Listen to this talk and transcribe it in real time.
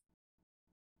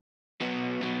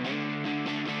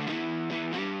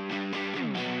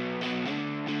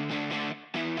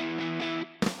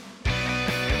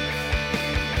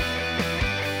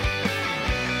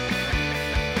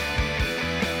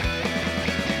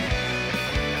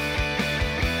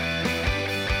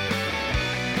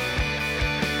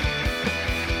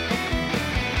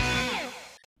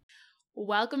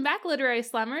Welcome back, literary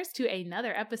slummers, to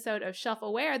another episode of Shelf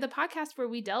Aware, the podcast where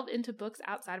we delve into books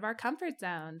outside of our comfort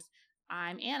zones.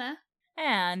 I'm Anna.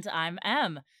 And I'm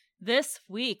Em. This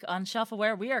week on Shelf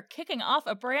Aware, we are kicking off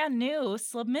a brand new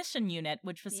submission unit,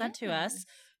 which was sent to us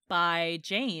by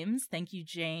James. Thank you,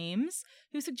 James,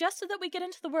 who suggested that we get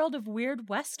into the world of weird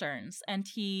westerns. And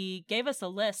he gave us a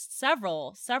list,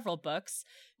 several books,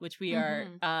 which we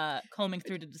are combing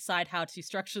through to decide how to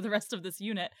structure the rest of this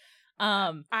unit.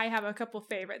 I have a couple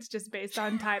favorites just based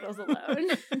on titles alone.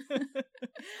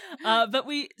 But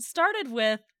we started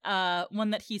with one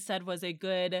that he said was a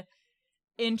good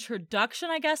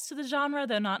introduction, I guess, to the genre,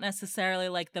 though not necessarily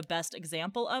like the best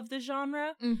example of the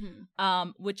genre,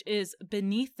 which is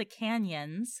Beneath the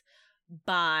Canyons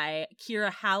by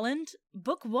Kira Halland,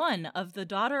 book 1 of the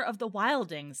Daughter of the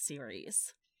Wildings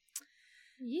series.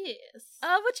 Yes.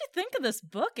 What'd you think of this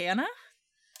book, Anna?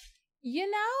 You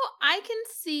know, I can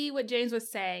see what James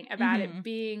was saying about it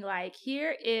being like,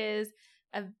 here is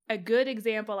a good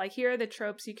example. Like, here are the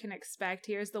tropes you can expect.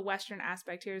 Here's the Western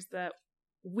aspect. Here's the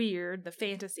weird, the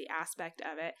fantasy aspect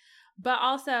of it. But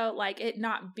also, like, it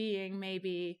not being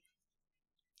maybe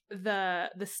the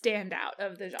standout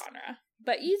of the genre.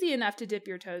 But easy enough to dip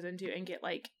your toes into and get,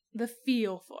 like, the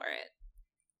feel for it.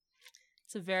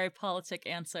 It's a very politic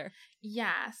answer.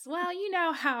 Yes. Well, you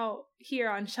know how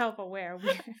here on Shelf Aware,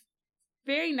 we're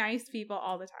very nice people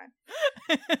all the time.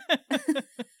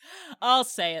 I'll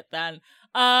say it then.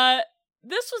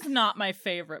 This was not my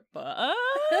favorite book. I'm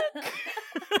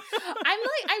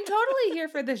totally here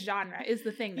for this genre is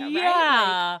the thing though, right?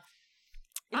 Yeah.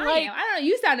 I don't know.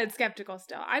 You sounded skeptical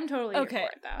still. I'm totally here for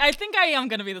it though. I think I am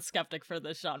going to be the skeptic for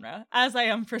this genre, as I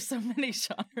am for so many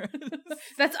genres.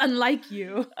 That's unlike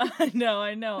you. I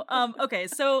know. Okay,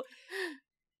 so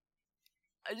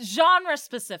genre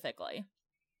specifically.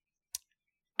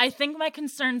 I think my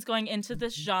concerns going into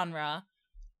this genre,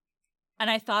 and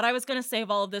I thought I was going to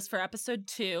save all of this for episode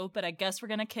 2, but I guess we're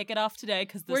going to kick it off today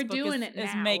because this book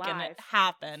is making it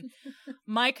happen.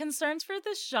 My concerns for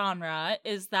this genre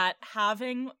is that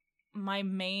having my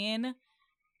main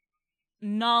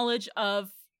knowledge of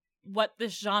what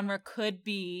this genre could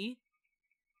be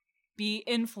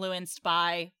influenced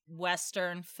by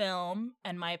Western film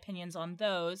and my opinions on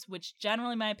those, which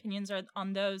generally my opinions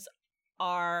on those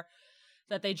are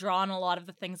that they draw on a lot of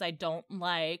the things I don't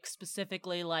like,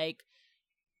 specifically like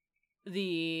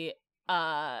the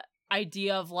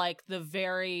idea of like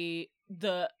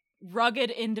the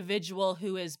rugged individual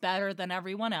who is better than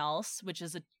everyone else, which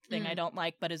is a thing I don't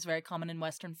like, but is very common in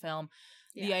Western film.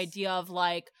 Yes. The idea of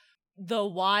like the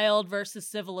wild versus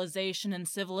civilization, and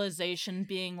civilization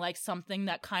being like something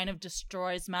that kind of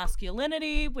destroys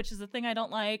masculinity, which is a thing I don't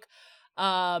like.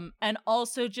 And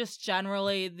also just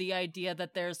generally the idea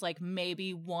that there's like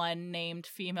maybe one named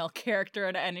female character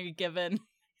in any given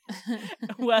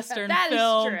Western film. That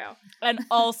is true. And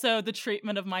also the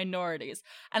treatment of minorities.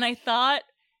 And I thought,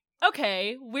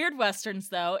 okay, weird Westerns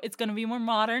though, it's going to be more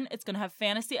modern, it's going to have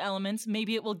fantasy elements,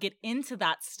 maybe it will get into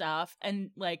that stuff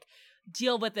and like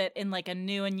deal with it in like a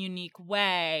new and unique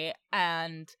way.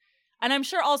 And I'm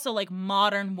sure also like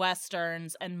modern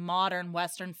Westerns and modern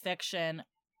Western fiction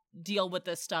deal with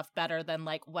this stuff better than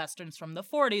like Westerns from the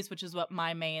 40s, which is what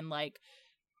my main like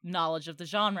knowledge of the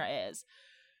genre is.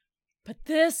 But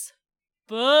this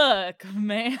book,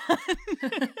 man.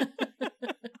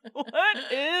 What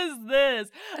is this?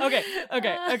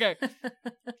 Okay.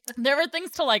 There were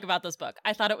things to like about this book.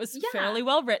 I thought it was fairly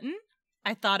well written.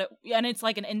 I thought and it's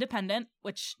like an independent,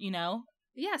 which, you know,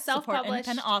 self-published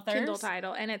independent authors. Kindle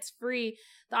title, and it's free.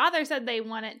 The author said they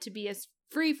want it to be as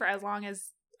free for as long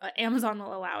as Amazon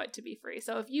will allow it to be free.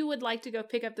 So if you would like to go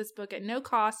pick up this book at no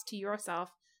cost to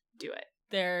yourself, do it.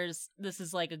 This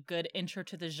is like a good intro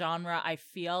to the genre. I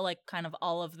feel like kind of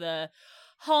all of the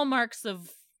hallmarks of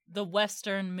the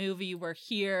Western movie were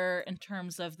here in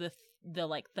terms of the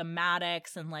like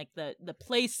thematics and like the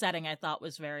place setting. I thought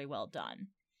was very well done.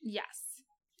 Yes.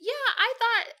 Yeah, I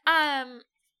thought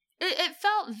it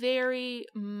felt very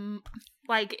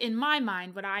like in my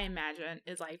mind what I imagine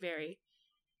is like very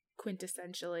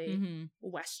quintessentially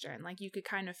Western. Like you could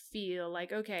kind of feel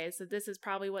like, okay, so this is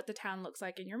probably what the town looks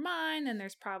like in your mind, and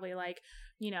there's probably like,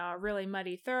 you know, a really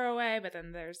muddy thoroughway, but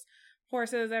then there's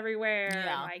horses everywhere, and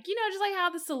like, you know, just like how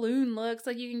the saloon looks.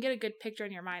 Like you can get a good picture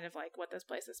in your mind of like what this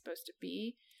place is supposed to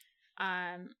be.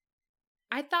 I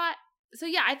thought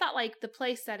like the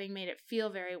place setting made it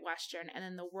feel very Western, and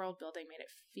then the world building made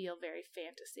it feel very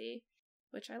fantasy,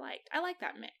 which I liked. I like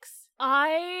that mix.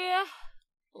 I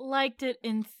liked it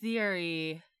in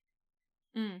theory.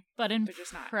 But in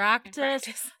just not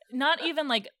practice, not even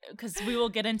like, because we will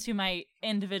get into my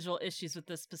individual issues with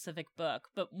this specific book,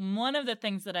 but one of the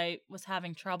things that I was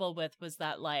having trouble with was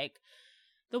that, like,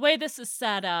 the way this is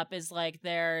set up is like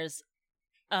there's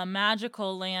a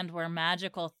magical land where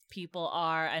magical people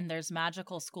are, and there's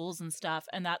magical schools and stuff,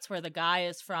 and that's where the guy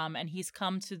is from, and he's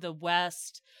come to the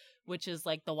West, which is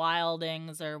like the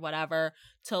Wildings or whatever,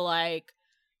 to like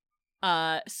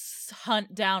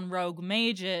hunt down rogue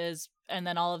mages. And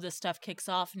then all of this stuff kicks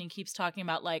off, and he keeps talking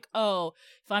about, like, oh,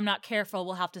 if I'm not careful,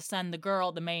 we'll have to send the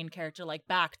girl, the main character, like,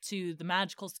 back to the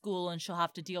magical school, and she'll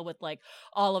have to deal with, like,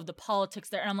 all of the politics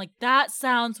there. And I'm like, that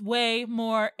sounds way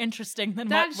more interesting than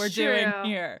what we're doing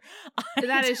here.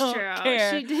 That is true.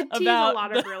 She did tease a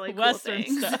lot of really cool Western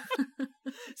things. Stuff.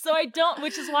 So I don't,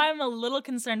 which is why I'm a little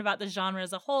concerned about the genre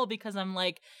as a whole, because I'm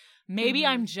like, maybe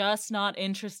I'm just not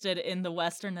interested in the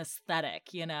Western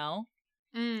aesthetic, you know?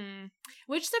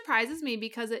 Which surprises me,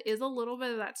 because it is a little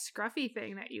bit of that scruffy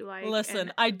thing that you like.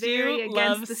 Listen, I do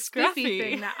love the scruffy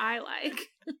thing that I like.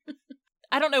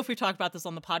 I don't know if we've talked about this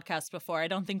on the podcast before. I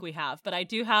don't think we have, but I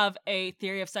do have a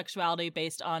theory of sexuality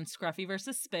based on scruffy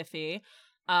versus spiffy,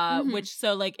 which,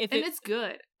 so like, it's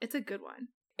good. It's a good one.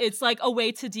 It's like a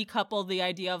way to decouple the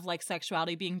idea of like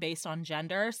sexuality being based on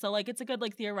gender. So like it's a good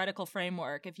like theoretical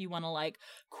framework if you want to like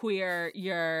queer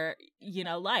your, you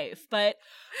know, life. But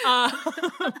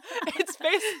it's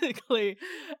basically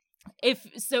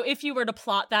if you were to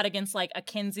plot that against like a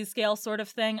Kinsey scale sort of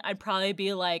thing, I'd probably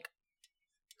be like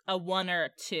a 1 or a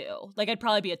 2. Like I'd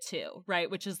probably be a 2, right?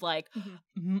 Which is like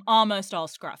almost all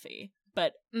scruffy,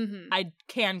 but I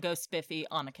can go spiffy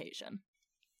on occasion.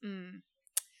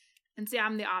 And see,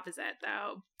 I'm the opposite,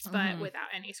 though, but without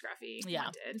any scruffy. Yeah.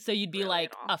 Wanted, so you'd be really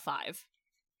like a 5.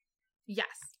 Yes.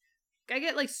 I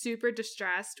get like super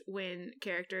distressed when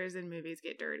characters in movies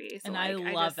get dirty. So, and like,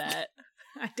 I love it.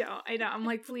 I don't. I'm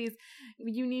like, please,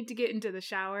 you need to get into the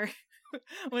shower.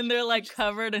 When they're like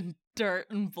covered in dirt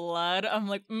and blood, I'm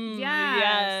like,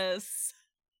 yes.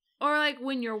 Or like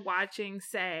when you're watching,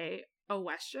 say, a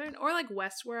Western or like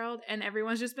Westworld, and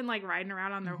everyone's just been like riding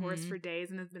around on their horse for days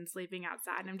and has been sleeping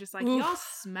outside, and I'm just like, y'all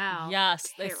smell yes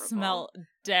terrible. They smell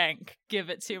dank. Give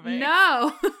it to me.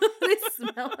 No. They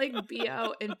smell like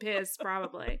BO and piss,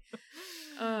 probably.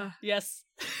 Yes.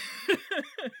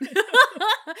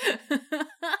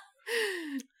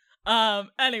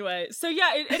 Anyway, so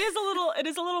yeah, it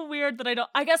is a little weird that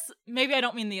I guess maybe I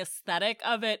don't mean the aesthetic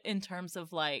of it in terms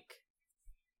of like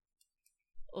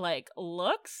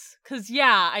looks, because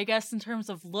yeah, I guess in terms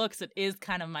of looks it is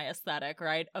kind of my aesthetic,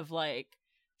 right, of like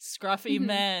scruffy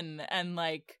men and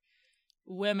like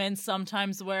women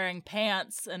sometimes wearing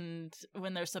pants and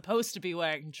when they're supposed to be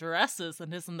wearing dresses,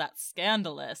 and isn't that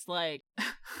scandalous? Like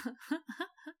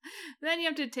then you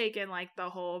have to take in like the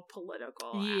whole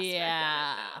political aspect of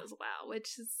it as well,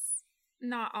 which is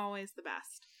not always the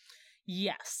best.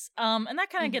 Yes. And that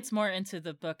kind of gets more into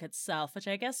the book itself, which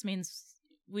I guess means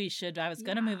I was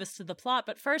going to move us to the plot,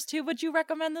 but first, who would you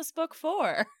recommend this book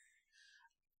for?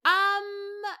 I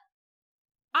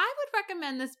would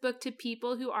recommend this book to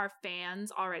people who are fans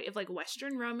already of like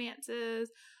Western romances.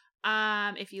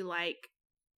 If you like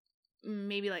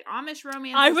maybe like Amish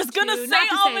romances. I was going to say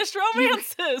Amish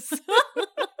romances.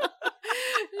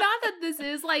 Not that this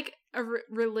is like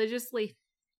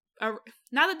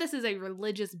not that this is a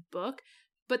religious book,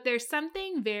 but there's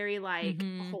something very, like,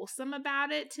 wholesome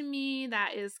about it to me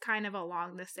that is kind of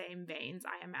along the same veins,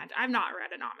 I imagine. I've not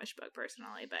read an Amish book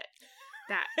personally, but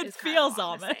that is kind feels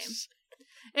of Amish.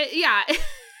 Yeah.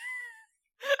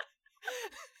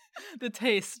 The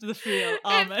taste, the feel,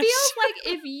 Amish. It feels like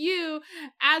if you,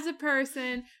 as a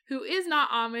person who is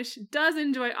not Amish, does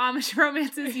enjoy Amish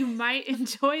romances, you might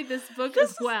enjoy this book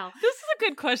as well. This is a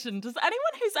good question.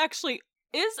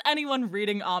 Is anyone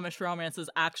reading Amish romances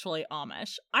actually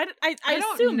Amish? I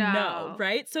assume no,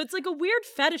 right? So it's like a weird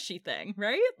fetishy thing,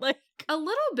 right? Like a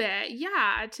little bit,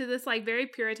 yeah, to this like very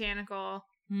puritanical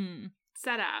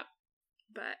setup.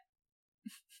 But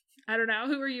I don't know.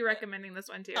 Who are you recommending this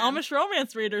one to? Amish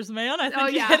romance readers, man. I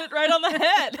think you hit it right on the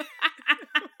head.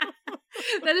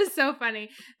 That is so funny.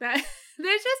 That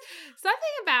there's just something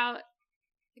about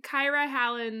Kyra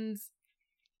Hallen's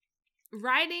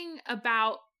writing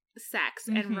about sex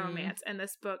and romance in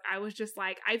this book. I was just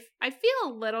like, I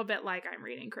feel a little bit like I'm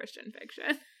reading Christian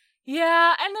fiction.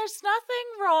 Yeah, and there's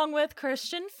nothing wrong with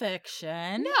Christian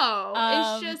fiction.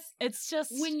 No, it's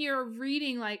just when you're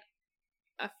reading like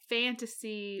a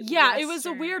fantasy. Yeah, Western, it was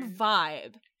a weird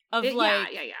vibe of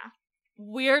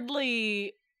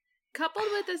weirdly coupled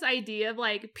with this idea of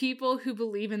like people who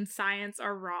believe in science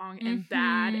are wrong and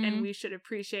bad, and we should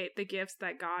appreciate the gifts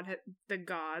that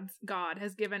God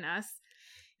has given us.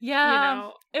 Yeah, you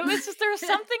know? It was just, there was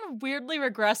something weirdly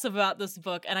regressive about this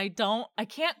book, and I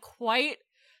can't quite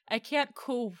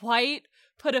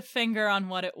put a finger on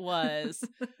what it was.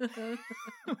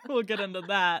 We'll get into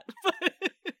that.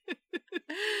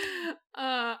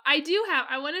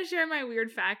 I want to share my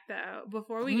weird fact though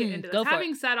before we get into this.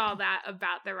 Having said all that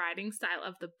about the writing style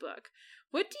of the book,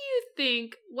 what do you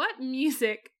think? What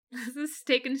music? This is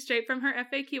taken straight from her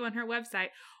FAQ on her website.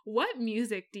 What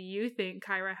music do you think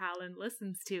Kyra Howland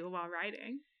listens to while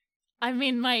writing? I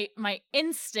mean, my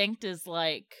instinct is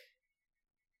like,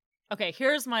 okay,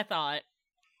 here's my thought.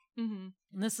 Mm-hmm.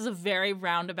 This is a very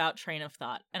roundabout train of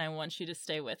thought, and I want you to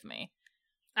stay with me.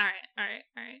 All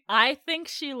right. I think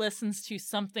she listens to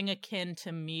something akin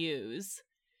to Muse,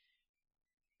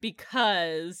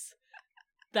 because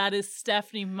that is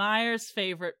Stephenie Meyer's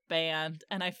favorite band,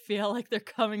 and I feel like they're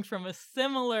coming from a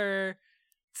similar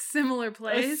place.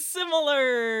 Why is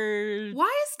Stephenie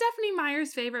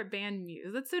Meyer's favorite band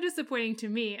Muse? That's so disappointing to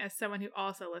me as someone who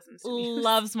also listens to Muse.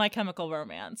 Loves My Chemical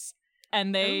Romance.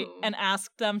 And and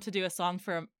asked them to do a song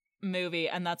for a movie,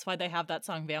 and that's why they have that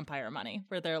song Vampire Money,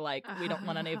 where they're like, we don't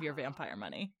want any of your vampire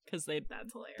money, because they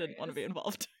didn't want to be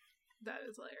involved. That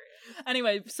is hilarious.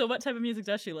 Anyway, so what type of music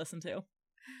does she listen to?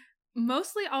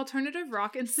 Mostly alternative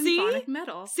rock and symphonic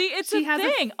metal. See, it's a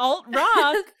thing. Alt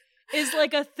rock is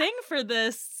like a thing for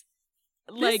this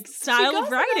style of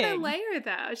writing.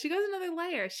 She goes another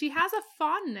layer. She has a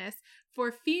fondness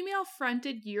for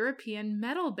female-fronted European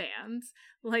metal bands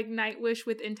like Nightwish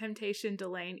with In Temptation,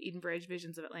 Delain, Eden Bridge,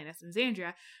 Visions of Atlantis, and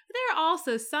Xandria. But there are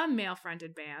also some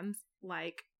male-fronted bands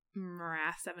like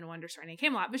Morath, Seven Wonders, Shining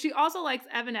Camelot. But she also likes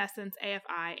Evanescence,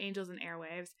 AFI, Angels and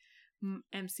Airwaves,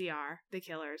 MCR, The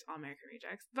Killers, All American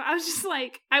Rejects. But I was just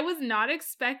like, I was not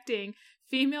expecting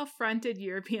female-fronted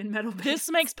European metal bands.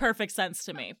 This makes perfect sense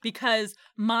to me, because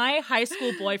my high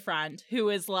school boyfriend, who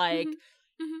is like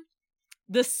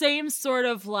the same sort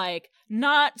of like,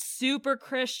 not super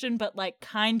Christian, but like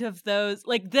kind of those,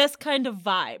 like this kind of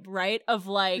vibe, right? Of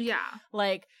like,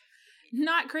 like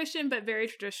not Christian, but very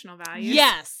traditional values.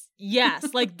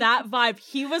 Yes, like that vibe.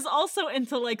 He was also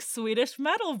into like Swedish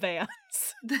metal bands.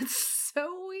 That's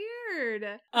so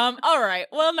weird. All right.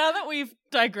 Well, now that we've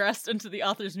digressed into the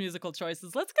author's musical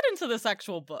choices, let's get into this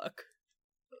actual book.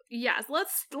 Yes,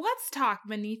 let's talk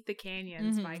Beneath the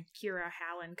Canyons by Kyra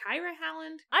Howland. Kyra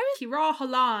Howland? Kyra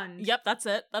Howland. Yep, that's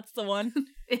it. That's the one.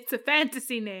 It's a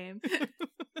fantasy name.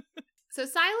 So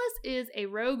Silas is a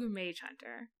rogue mage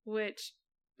hunter, which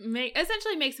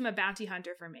essentially makes him a bounty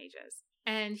hunter for mages.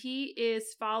 And he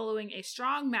is following a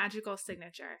strong magical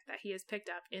signature that he has picked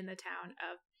up in the town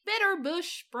of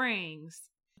Bitterbush Springs.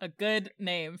 A good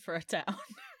name for a town.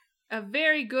 A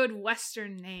very good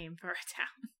Western name for a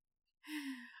town.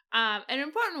 An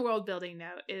important world building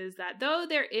note is that though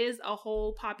there is a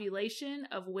whole population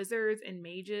of wizards and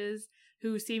mages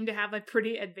who seem to have a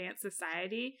pretty advanced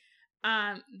society,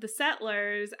 the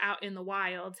settlers out in the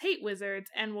wilds hate wizards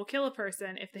and will kill a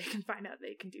person if they can find out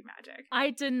they can do magic. I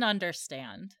didn't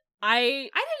understand. I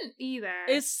didn't either.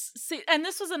 And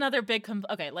this was another big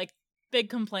big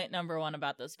complaint number one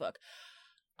about this book.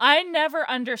 I never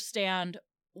understand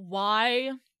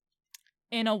why,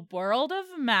 in a world of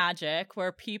magic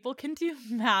where people can do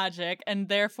magic and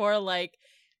therefore like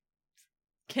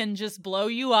can just blow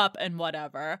you up and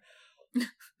whatever,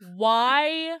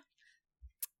 why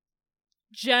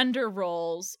gender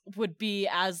roles would be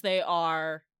as they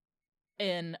are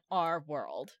in our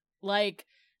world. Like,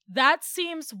 that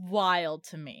seems wild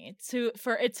to me,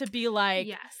 for it to be like,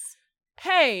 yes,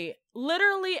 hey,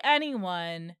 literally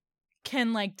anyone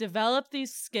can like develop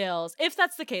these skills. If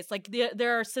that's the case, like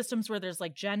there are systems where there's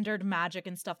like gendered magic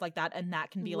and stuff like that, and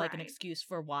that can be like an excuse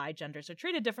for why genders are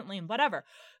treated differently and whatever.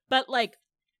 But like,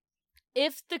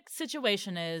 if the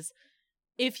situation is,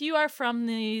 if you are from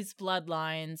these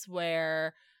bloodlines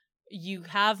where you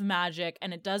have magic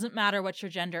and it doesn't matter what your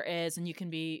gender is, and you can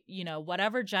be, you know,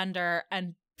 whatever gender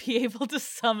and be able to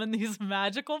summon these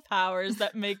magical powers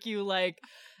that make you like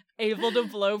able to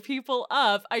blow people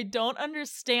up, I don't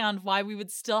understand why we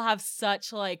would still have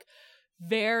such like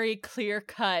very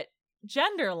clear-cut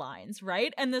gender lines,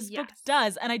 right? And this book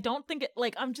does. And I don't think it,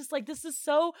 like, I'm just like, this is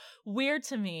so weird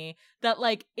to me that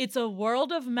like it's a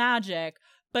world of magic,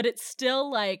 but it's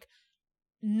still like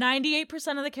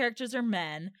 98% of the characters are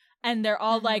men, and they're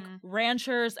all like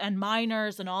ranchers and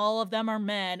miners, and all of them are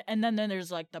men. And then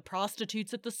there's like the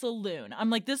prostitutes at the saloon. I'm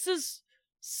like, this is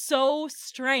so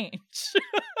strange.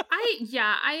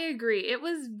 I agree. It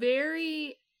was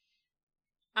very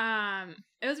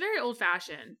It was very old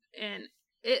fashioned, and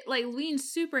it like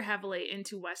leans super heavily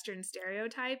into Western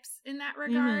stereotypes in that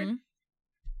regard.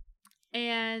 Mm-hmm.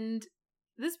 And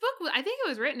this book, I think it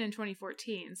was written in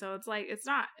 2014, so it's like it's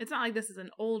not like this is an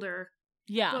older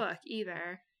book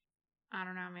either. I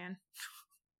don't know, man.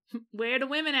 Where the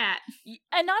women at?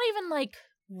 And not even like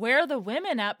where the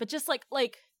women at, but just like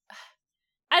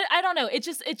I don't know. It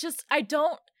just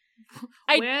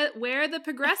where the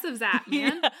progressives at,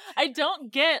 man? Yeah, I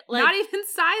don't get like not even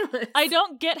Silas. I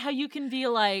don't get how you can be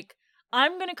like,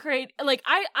 I'm gonna create like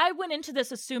I went into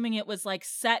this assuming it was like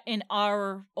set in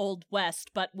our old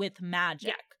West but with magic.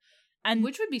 Yeah. And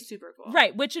which would be super cool.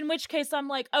 Right, in which case I'm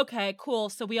like, okay, cool,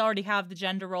 so we already have the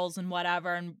gender roles and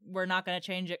whatever, and we're not going to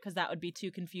change it because that would be too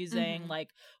confusing,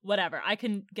 like, whatever. I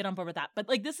can get on board with that. But,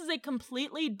 like, this is a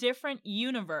completely different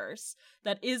universe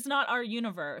that is not our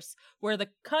universe, where the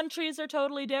countries are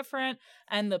totally different,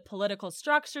 and the political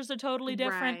structures are totally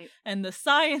different, and the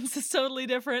science is totally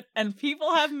different, and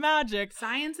people have magic.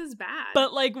 Science is bad.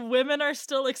 But, like, women are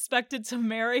still expected to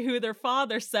marry who their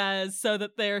father says so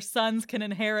that their sons can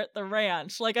inherit the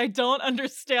ranch. Like, I don't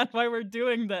understand why we're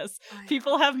doing this.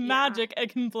 People have magic and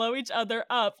can blow each other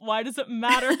up. Why does it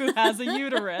matter who has a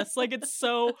uterus? Like, it's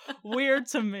so weird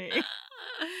to me.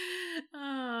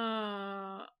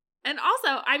 And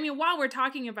also, I mean, while we're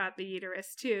talking about the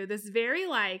uterus too, this very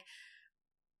like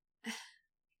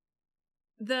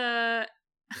the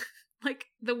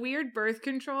weird birth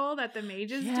control that the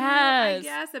mages do, I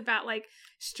guess, about like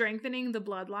strengthening the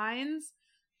bloodlines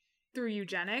through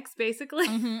eugenics, basically.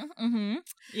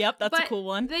 Yep, that's a cool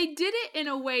one. They did it in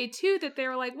a way, too, that they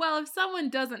were like, well, if someone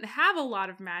doesn't have a lot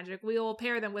of magic, we will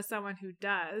pair them with someone who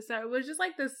does. So it was just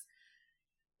like this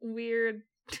weird,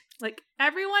 like,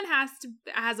 everyone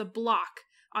has a block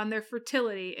on their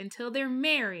fertility until they're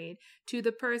married to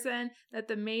the person that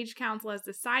the Mage Council has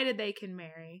decided they can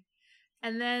marry.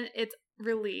 And then it's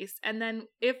released. And then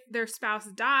if their spouse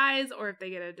dies, or if they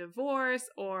get a divorce,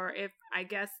 or if, I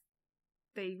guess,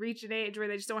 they reach an age where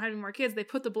they just don't have any more kids, they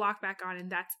put the block back on, and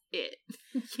that's it.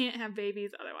 You can't have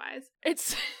babies otherwise.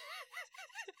 It's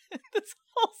it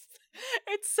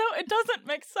doesn't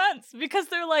make sense, because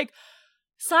they're like,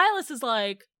 Silas is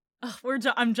like,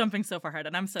 I'm jumping so far ahead,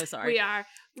 and I'm so sorry. We are,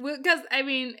 because I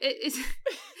mean, it's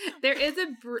there is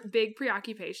a big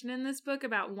preoccupation in this book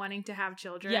about wanting to have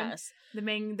children. Yes,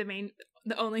 the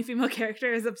only female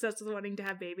character is obsessed with wanting to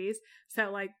have babies. So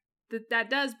like. That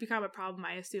does become a problem,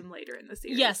 I assume, later in the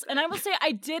series. Yes, and I will say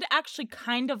I did actually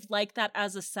kind of like that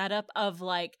as a setup of,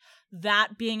 like,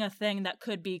 that being a thing that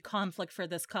could be conflict for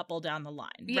this couple down the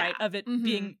line, right? Of it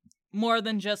being more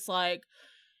than just, like,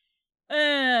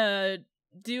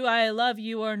 do I love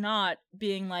you or not?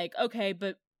 Being like, okay,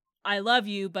 but I love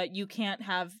you, but you can't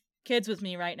have kids with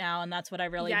me right now, and that's what I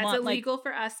really want. Yeah, it's illegal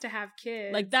for us to have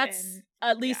kids. Like, that's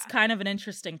at least kind of an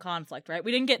interesting conflict, right?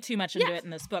 We didn't get too much into it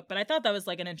in this book, but I thought that was,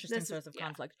 like, an interesting source of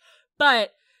conflict.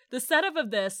 But the setup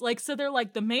of this, like, so they're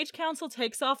like, the Mage Council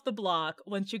takes off the block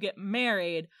once you get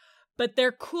married, but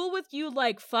they're cool with you,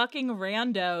 like, fucking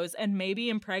randos and maybe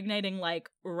impregnating, like,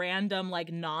 random,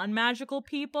 like, non-magical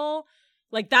people.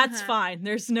 Like, that's fine.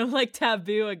 There's no, like,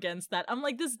 taboo against that. I'm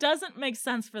like, this doesn't make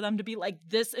sense for them to be, like,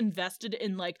 this invested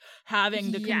in, like,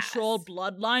 having the controlled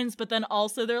bloodlines. But then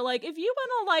also they're like, if you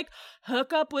want to, like,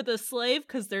 hook up with a slave,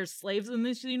 because there's slaves in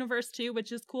this universe, too,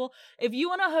 which is cool. If you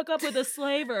want to hook up with a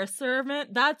slave or a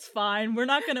servant, that's fine. We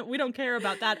don't care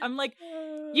about that. I'm like,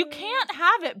 you can't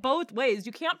have it both ways.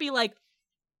 You can't be like,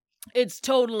 it's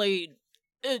totally...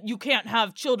 you can't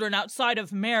have children outside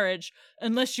of marriage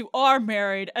unless you are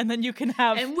married, and then you can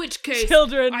have in which case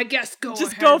children. I guess go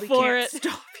for it.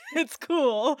 It's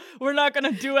cool. We're not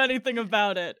gonna do anything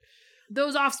about it.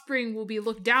 Those offspring will be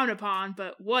looked down upon,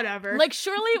 but whatever. Like,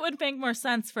 surely it would make more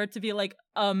sense for it to be like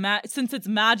since it's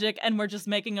magic and we're just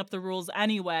making up the rules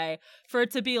anyway, for it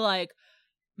to be like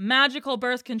magical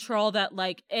birth control that,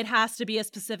 like, it has to be a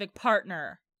specific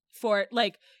partner. For it,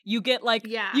 like, you get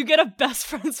a best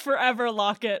friends forever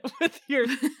locket with your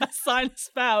assigned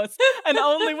spouse, and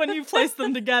only when you place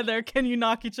them together can you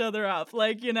knock each other up.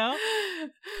 Like, you know,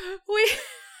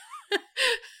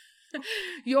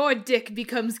 your dick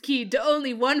becomes keyed to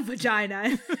only one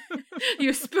vagina.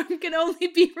 Your sperm can only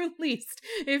be released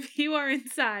if you are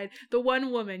inside the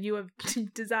one woman you have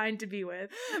designed to be with.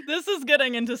 This is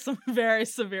getting into some very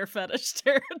severe fetish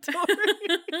territory.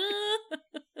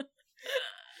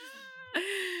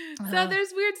 So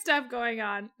there's weird stuff going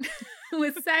on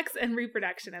with sex and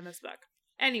reproduction in this book.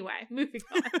 Anyway, moving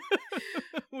on.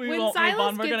 We won't move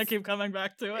on. We're going to keep coming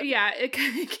back to it. Yeah, it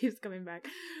keeps coming back.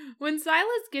 When Silas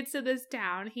gets to this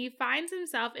town, he finds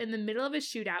himself in the middle of a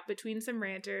shootout between some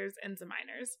ranchers and some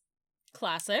miners.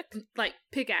 Classic. Like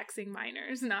pickaxing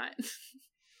miners, not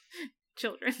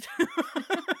children.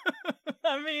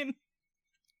 I mean,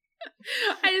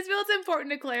 I just feel it's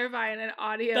important to clarify in an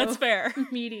audio that's fair.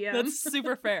 medium. That's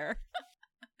super fair.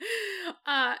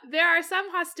 There are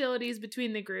some hostilities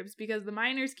between the groups because the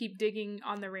miners keep digging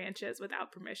on the ranches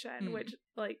without permission, which,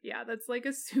 like, yeah, that's like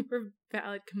a super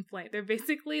valid complaint. They're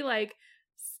basically like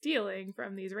stealing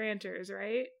from these ranchers,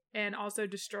 right? And also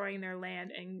destroying their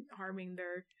land and harming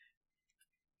their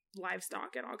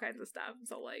livestock and all kinds of stuff.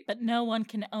 So, like, but no one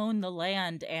can own the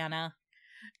land, Anna.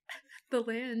 The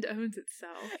land owns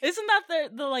itself. Isn't that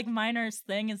the like miners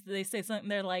thing? Is they say something?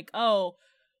 They're like, "Oh,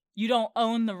 you don't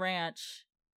own the ranch.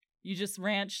 You just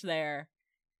ranch there."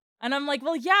 And I'm like,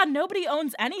 well, yeah, nobody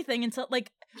owns anything until,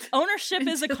 like, ownership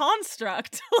is a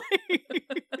construct.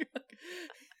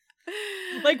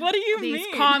 Like, what do you mean?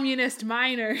 These communist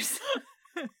miners.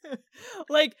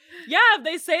 Like, yeah, if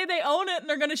they say they own it and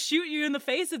they're gonna shoot you in the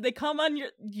face if they come on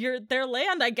their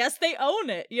land, I guess they own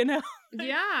it, you know?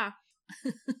 Yeah.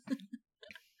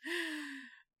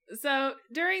 So,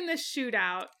 during this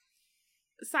shootout,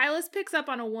 Silas picks up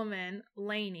on a woman,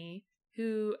 Lainey,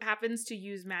 who happens to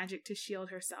use magic to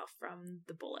shield herself from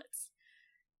the bullets.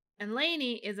 And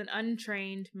Lainey is an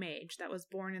untrained mage that was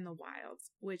born in the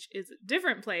wilds, which is a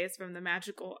different place from the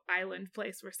magical island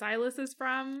place where Silas is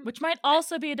from. Which might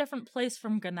also be a different place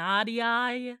from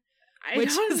Gennadii. Which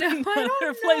is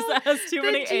another place that has too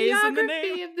many A's in the name. The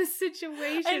geography of the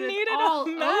situation is it all over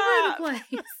the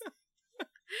place.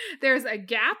 There's a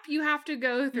gap you have to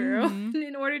go through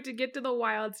in order to get to the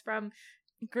wilds from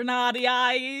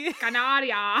Gennadii.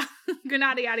 Gennadii.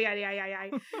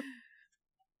 Gennadii.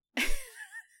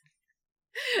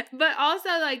 But also,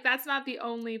 like, that's not the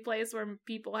only place where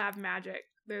people have magic.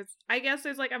 I guess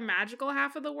there's like a magical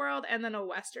half of the world and then a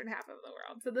western half of the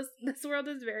world. So this world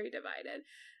is very divided.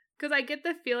 Because I get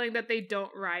the feeling that they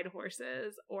don't ride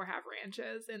horses or have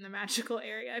ranches in the magical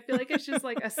area. I feel like it's just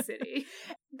like a city.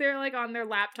 They're like on their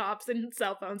laptops and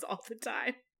cell phones all the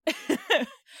time.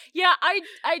 Yeah, I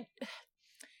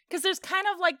because there's kind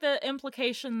of like the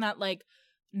implication that like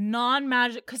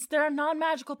non-magic, because there are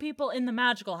non-magical people in the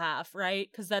magical half, right?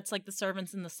 Because that's like the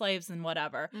servants and the slaves and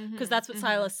whatever. Because that's what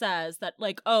Silas says, that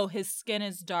like, oh, his skin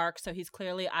is dark, so he's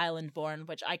clearly island born,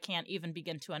 which I can't even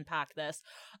begin to unpack this.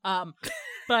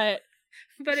 But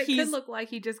it could look like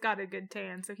he just got a good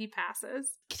tan, so he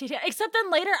passes. Except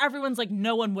then later everyone's like,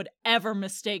 no one would ever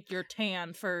mistake your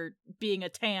tan for being a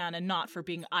tan and not for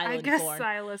being island born. I guess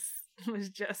Silas was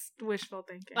just wishful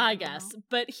thinking. I guess.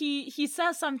 But he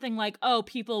says something like, oh,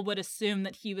 people would assume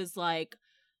that he was like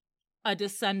a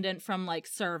descendant from like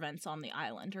servants on the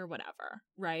island or whatever,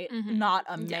 right? Not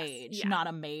a mage, not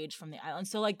a mage from the island.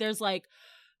 So like there's like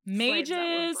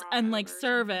mages and like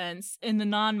servants in the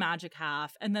non-magic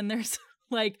half, and then there's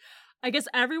like I guess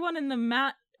everyone in the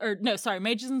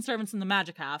mages and servants in the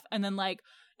magic half, and then like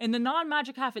in the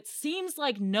non-magic half, it seems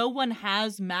like no one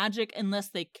has magic unless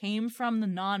they came from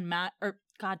the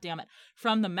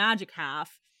from the magic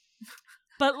half.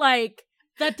 But like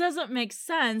that doesn't make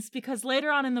sense because later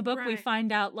on in the book we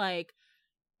find out like,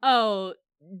 oh,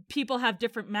 people have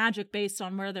different magic based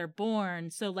on where they're born.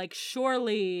 So like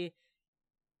surely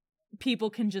people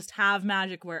can just have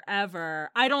magic wherever.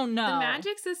 I don't know. The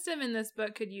magic system in this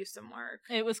book could use some work.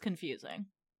 It was confusing.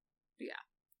 Yeah.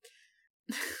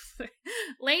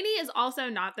 Lainey is also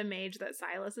not the mage that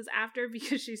Silas is after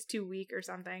because she's too weak or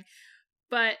something.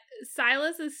 But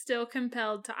Silas is still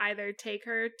compelled to either take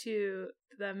her to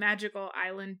the magical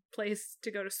island place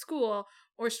to go to school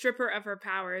or strip her of her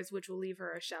powers, which will leave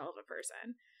her a shell of a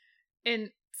person.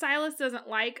 And Silas doesn't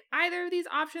like either of these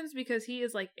options because he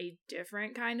is like a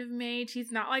different kind of mage.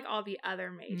 He's not like all the other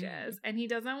mages. And he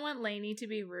doesn't want Lainey to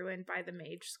be ruined by the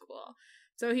mage school.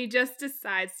 So he just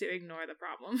decides to ignore the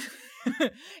problem.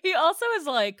 He also is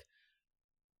like,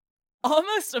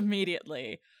 almost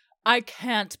immediately, I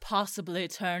can't possibly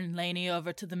turn Lainey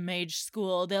over to the mage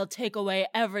school. They'll take away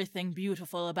everything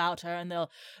beautiful about her and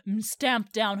they'll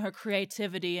stamp down her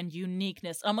creativity and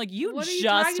uniqueness. I'm like, what are you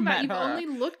talking about? You've only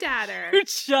looked at her. You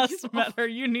just met her.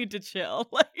 You need to chill.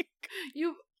 Like,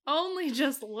 you've only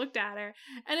just looked at her.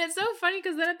 And it's so funny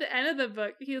because then at the end of the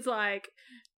book, he's like,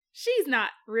 she's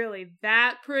not really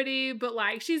that pretty, but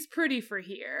like she's pretty for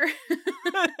here.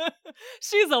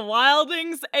 She's a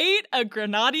Wildings 8, a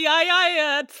Gennadii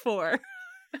at 4.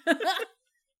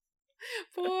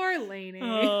 Poor Lainey.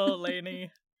 Oh,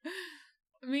 Lainey.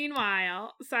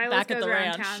 Meanwhile, Silas back goes at the around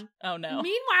ranch. town. Oh no.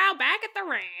 Meanwhile, back at the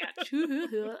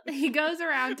ranch, he goes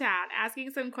around town asking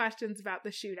some questions about the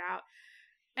shootout.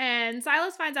 And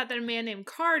Silas finds out that a man named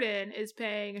Carden is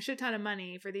paying a shit ton of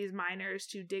money for these miners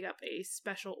to dig up a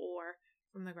special ore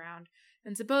from the ground.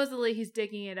 And supposedly he's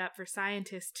digging it up for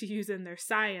scientists to use in their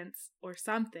science or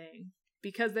something.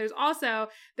 Because there's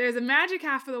a magic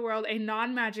half of the world, a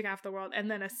non-magic half of the world, and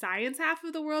then a science half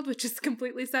of the world, which is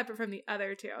completely separate from the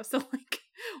other two. So, like,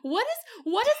 what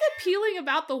is appealing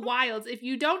about the wilds? If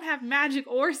you don't have magic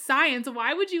or science,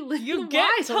 why would you live in the wilds? You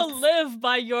get to live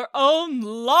by your own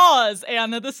laws,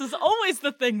 Anna. This is always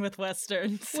the thing with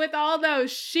Westerns. With all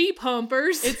those sheep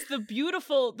humpers. It's the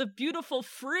beautiful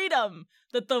freedom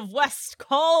that the West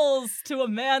calls to a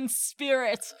man's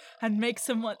spirit and makes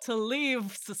him want to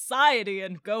leave society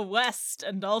and go west.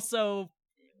 And also,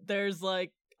 there's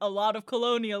like a lot of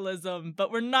colonialism,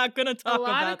 but we're not going to talk about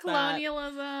that. A lot of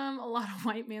colonialism, a lot of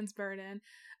white man's burden.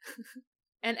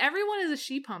 And everyone is a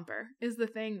sheep humper, is the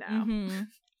thing, though. Mm-hmm.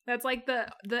 That's like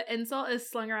the insult is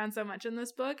slung around so much in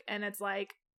this book, and it's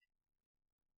like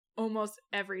almost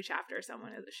every chapter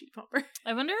someone is a sheep humper.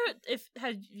 I wonder if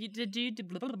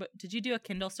did you do a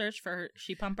Kindle search for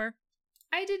sheep humper?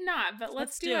 I did not, but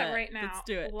let's do it right now. Let's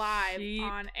do it. Live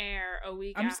on air a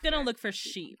week I'm just going to look for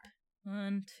sheep.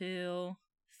 1, 2,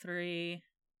 3.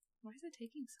 Why is it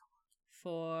taking so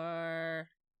long? 4,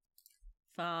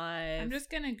 5. I'm just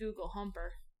going to Google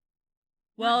humper.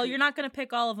 Well, you're not going to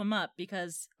pick all of them up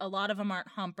because a lot of them aren't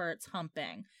humper, it's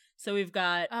humping. So we've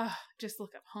got just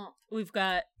look up hump. We've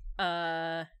got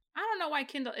I don't know why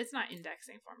Kindle, it's not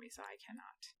indexing for me, so I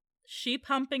cannot. Sheep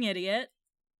humping idiot.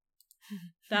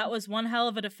 That was one hell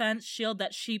of a defense shield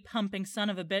that sheep humping son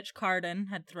of a bitch Carden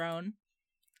had thrown.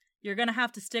 You're gonna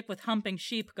have to stick with humping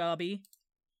sheep, Gobby.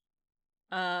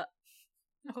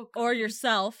 Or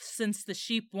yourself, since the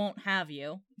sheep won't have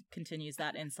you. Continues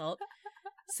that insult.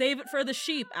 Save it for the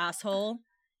sheep, asshole.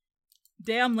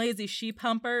 Damn lazy sheep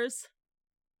humpers.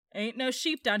 Ain't no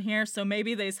sheep down here, so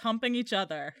maybe they's humping each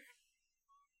other.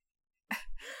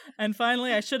 And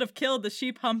finally, I should have killed the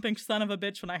sheep humping son of a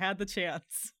bitch when I had the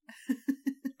chance.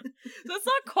 So it's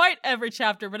not quite every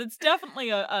chapter, but it's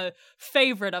definitely a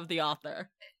favorite of the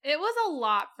author. It was a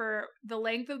lot for the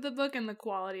length of the book and the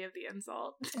quality of the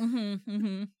insult. Mm-hmm,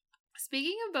 mm-hmm.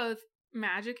 Speaking of both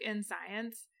magic and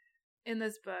science in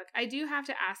this book, I do have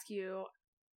to ask you,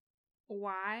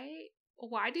 why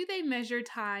do they measure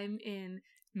time in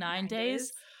 9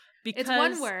 days? Because it's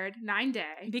one word, 9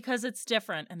 day. Because it's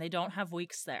different and they don't have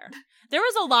weeks there. There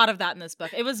was a lot of that in this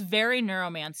book. It was very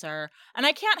Neuromancer. And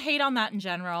I can't hate on that in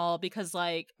general because,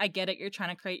 like, I get it. You're trying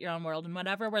to create your own world and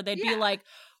whatever, where they'd be like,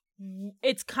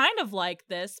 it's kind of like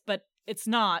this, but it's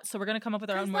not. So we're going to come up with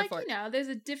our own word for it. You know, there's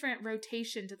a different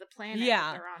rotation to the planet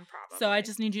that they're on, probably. So I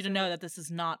just need you to know that this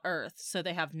is not Earth. So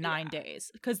they have 9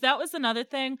 days. Because that was another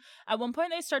thing. At one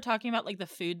point, they start talking about, like, the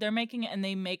food they're making, and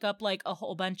they make up, like, a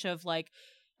whole bunch of, like,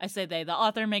 the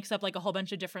author makes up like a whole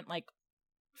bunch of different like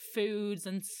foods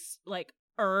and like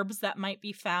herbs that might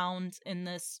be found in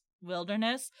this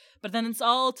wilderness, but then it's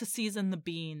all to season the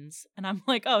beans. And I'm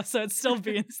like, oh, so it's still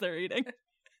beans they're eating.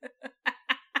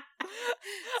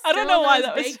 I don't know why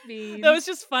that was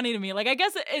just funny to me. Like, I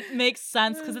guess it makes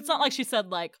sense because it's not like she said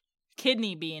like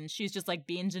kidney beans. She's just like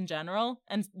beans in general.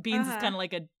 And beans is kind of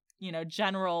like a, you know,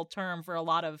 general term for a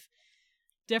lot of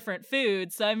different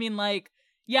foods. So I mean, like,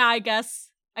 yeah, I guess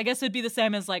it'd be the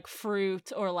same as like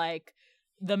fruit or like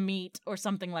the meat or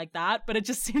something like that. But it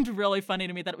just seemed really funny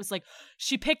to me that it was like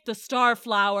she picked the star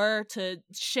flower to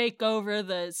shake over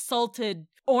the salted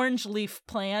orange leaf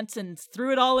plant and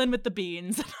threw it all in with the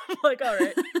beans. I'm like, all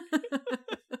right.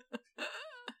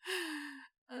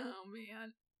 Oh,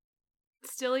 man.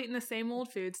 Still eating the same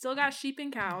old food. Still got sheep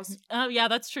and cows. Oh, yeah,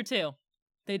 that's true too.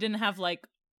 They didn't have like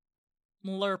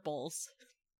Malurples.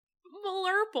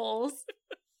 Malurples?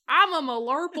 I'm a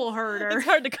Malurple herder. It's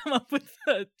hard to come up with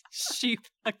a sheep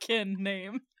akin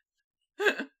name.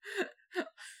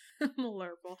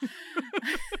 Malurple.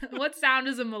 What sound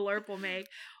does a Malurple make?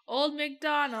 Old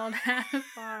MacDonald had a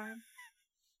farm.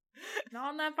 And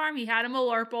on that farm, he had a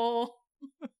Malurple.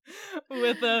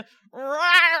 With a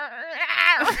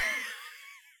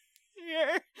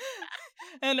here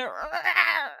and a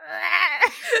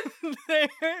there,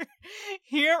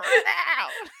 here,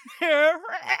 there,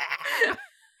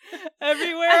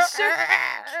 everywhere.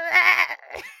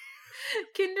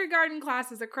 Kindergarten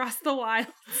classes across the wilds,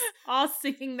 all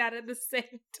singing that at the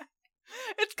same time.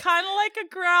 It's kind of like a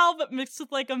growl, but mixed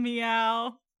with like a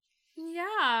meow.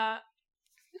 Yeah.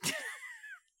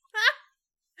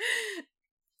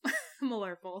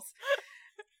 Malurples.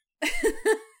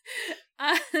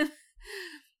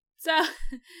 So,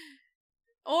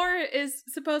 or is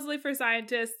supposedly for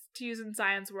scientists to use in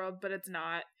Science World, but it's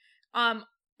not.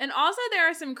 And also there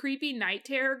are some creepy night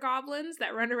terror goblins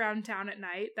that run around town at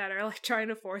night that are like trying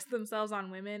to force themselves on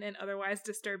women and otherwise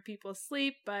disturb people's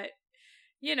sleep. But,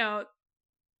 you know,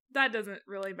 that doesn't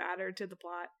really matter to the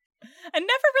plot. And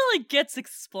never really gets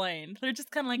explained. They're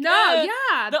just kind of like, no,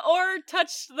 yeah. The oar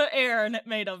touched the air and it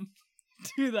made them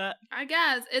do that. I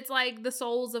guess it's like the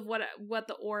souls of what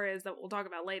the oar is that we'll talk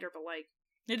about later, but like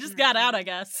it just got out, I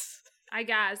guess. I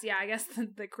guess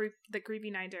the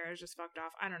creepy night terror is just fucked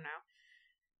off. I don't know.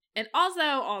 And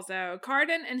also,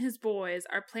 Cardan and his boys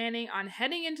are planning on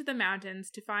heading into the mountains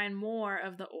to find more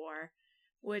of the ore,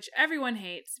 which everyone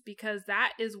hates because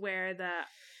that is where the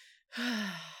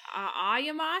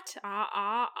Ayamat.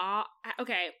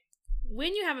 Okay,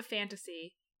 when you have a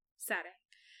fantasy setting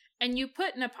and you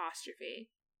put an apostrophe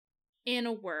in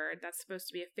a word that's supposed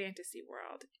to be a fantasy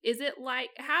world, is it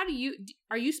like,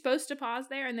 are you supposed to pause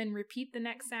there and then repeat the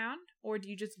next sound, or do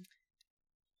you just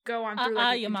go on through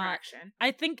like an interaction? I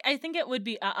think it would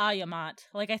be Ayamat.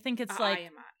 Like I think it's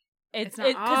like it's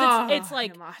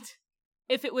like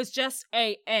if it was just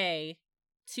a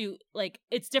to like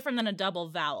it's different than a double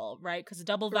vowel, right? Because a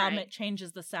double vowel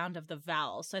changes the sound of the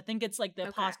vowel. So I think it's like the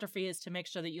apostrophe is to make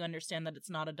sure that you understand that it's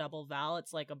not a double vowel.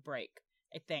 It's like a break,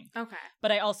 I think. Okay.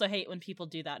 But I also hate when people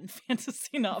do that in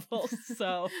fantasy novels.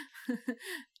 So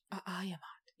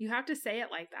you have to say it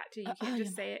like that too. You can't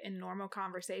just say it in normal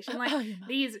conversation. Like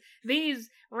these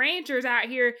rangers out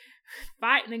here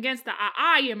fighting against the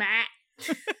Ayamat.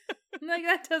 Like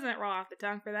that doesn't roll off the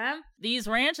tongue for them. These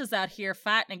ranchers out here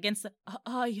fighting against the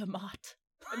Ayamat.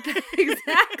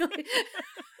 Exactly.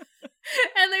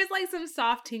 And there's like some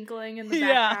soft tinkling in the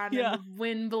background and the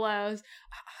wind blows.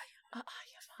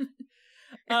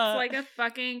 It's like a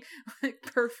fucking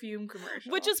perfume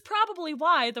commercial. Which is probably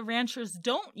why the ranchers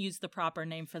don't use the proper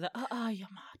name for the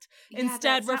Ayamat.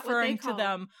 Instead referring to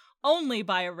them only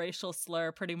by a racial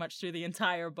slur pretty much through the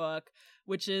entire book,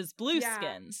 which is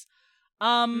blueskins.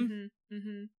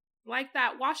 Like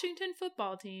that Washington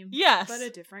football team. Yes. But a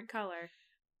different color.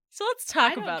 So let's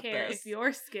talk about this. I don't care this. if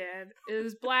your skin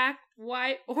is black,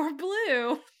 white, or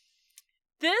blue.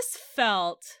 This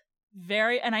felt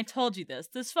very, and I told you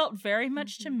this felt very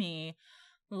much to me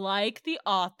like the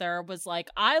author was like,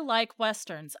 I like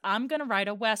Westerns. I'm going to write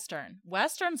a Western.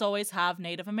 Westerns always have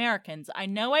Native Americans. I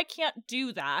know I can't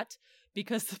do that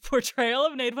because the portrayal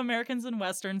of Native Americans in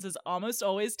Westerns is almost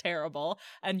always terrible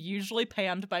and usually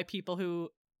panned by people who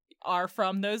are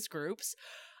from those groups.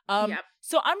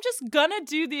 So I'm just gonna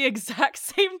do the exact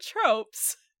same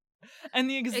tropes and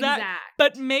the exact,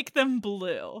 but make them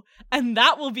blue, and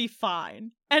that will be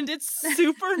fine. And it's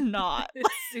super not. It's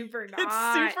super not.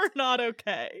 It's super not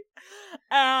okay.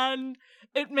 And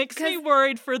it makes me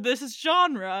worried for this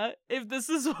genre if this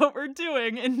is what we're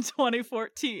doing in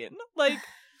 2014. Like,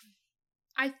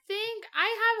 I think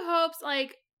I have hopes.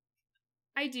 Like,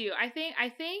 I do. I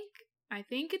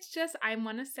think it's just, I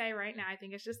want to say right now, I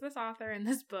think it's just this author and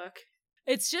this book.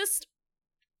 It's just,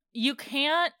 you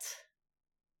can't.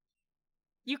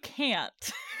 You can't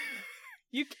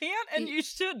and you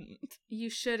shouldn't. You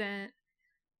shouldn't.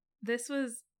 This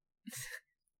was...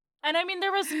 And I mean,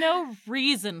 there was no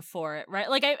reason for it, right?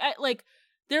 Like, I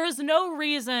there was no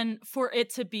reason for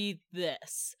it to be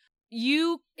this.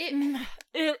 If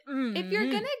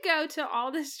you're gonna go to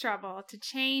all this trouble to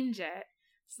change it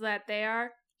so that they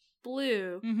are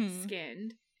blue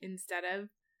skinned instead of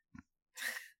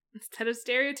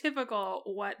stereotypical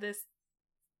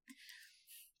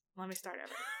let me start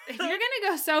over. If you're gonna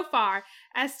go so far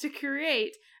as to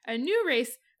create a new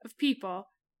race of people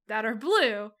that are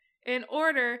blue in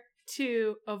order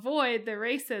to avoid the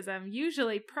racism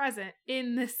usually present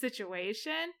in this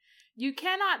situation, you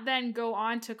cannot then go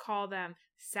on to call them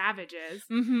savages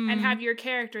and have your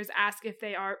characters ask if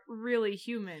they are really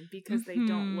human because they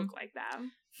don't look like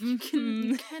them. You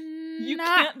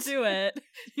can't do it.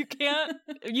 You can't.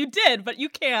 You did, but you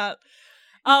can't.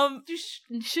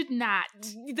 You should not.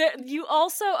 You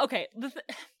also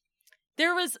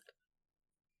there was.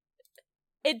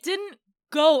 It didn't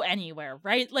go anywhere,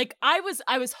 right? Like I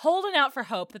was holding out for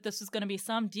hope that this was going to be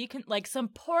some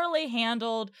poorly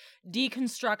handled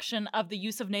deconstruction of the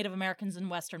use of Native Americans in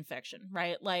Western fiction,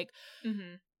 right? Like,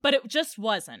 but it just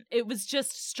wasn't. It was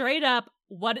just straight up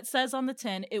what it says on the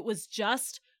tin. It was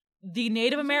just the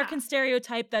Native American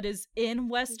stereotype that is in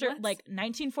Western,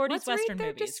 1940s let's Western read their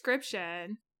movies.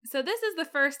 Description. So this is the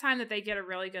first time that they get a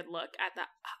really good look at the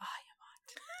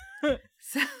Ayamat.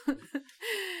 So,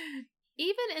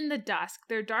 even in the dusk,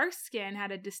 their dark skin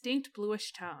had a distinct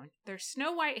bluish tone. Their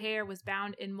snow-white hair was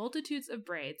bound in multitudes of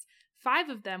braids. 5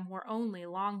 of them wore only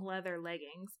long leather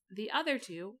leggings. The other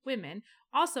 2, women,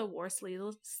 also wore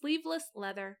sleeveless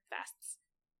leather vests.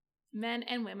 Men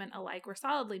and women alike were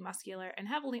solidly muscular and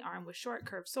heavily armed with short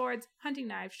curved swords, hunting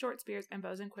knives, short spears, and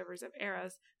bows and quivers of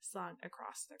arrows slung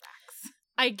across their backs.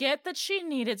 I get that she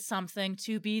needed something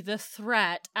to be the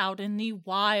threat out in the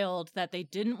wild, that they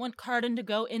didn't want Cardan to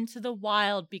go into the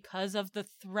wild because of the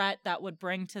threat that would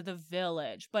bring to the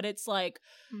village. But it's like,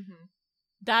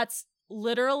 that's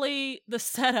literally the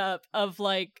setup of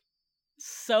like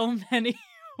so many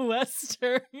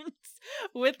Westerns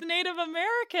with Native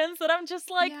Americans that I'm just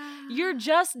like, you're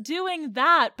just doing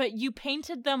that, but you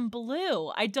painted them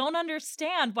blue. I don't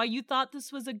understand why you thought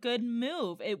this was a good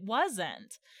move. It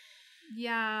wasn't.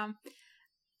 Yeah.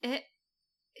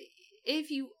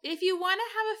 If you want to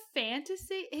have a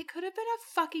fantasy, it could have been a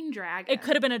fucking dragon. It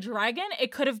could have been a dragon.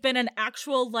 It could have been an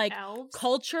actual like elves.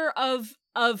 Culture of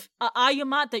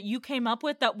Ayamat that you came up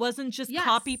with that wasn't just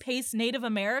copy paste Native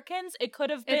Americans. It could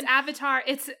have been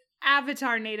It's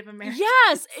Avatar Native Americans.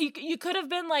 Yes, you could have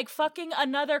been like fucking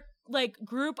another like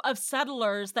group of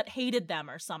settlers that hated them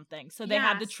or something, so they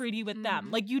had the treaty with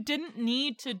them. Like, you didn't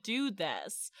need to do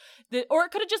this. Or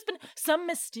it could have just been some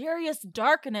mysterious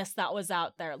darkness that was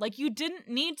out there. Like, you didn't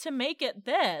need to make it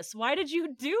this. Why did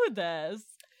you do this?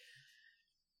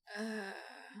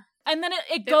 And then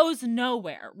it goes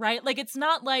nowhere, right? Like, it's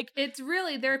not like... It's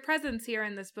really, their presence here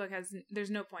in this book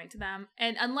there's no point to them.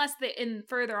 And unless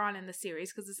further on in the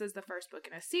series, because this is the first book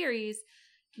in a series,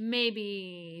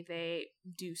 maybe they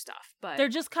do stuff, but... They're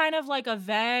just kind of like a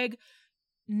vague,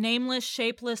 nameless,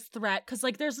 shapeless threat, because,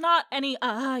 like, there's not any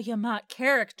Yamat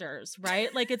characters,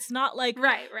 right? Like, it's not like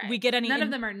right. We get any... None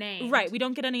of them are named. Right, we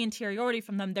don't get any interiority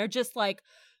from them. They're just like,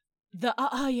 the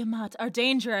Yamat are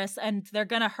dangerous, and they're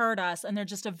gonna hurt us, and they're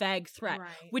just a vague threat. Right.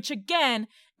 Which, again,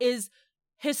 is...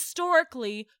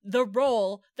 historically the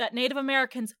role that Native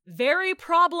Americans very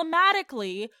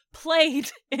problematically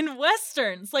played in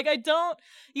Westerns. Like,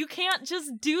 you can't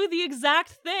just do the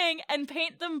exact thing and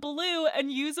paint them blue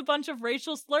and use a bunch of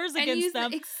racial slurs against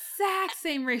them. The exact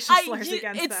same racial slurs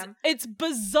against them. It's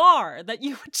bizarre that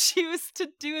you would choose to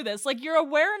do this. Like, you're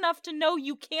aware enough to know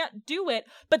you can't do it,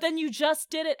 but then you just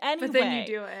did it anyway. But then you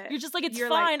do it. You're just like, it's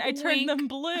fine, like, I turned them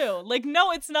blue. Like,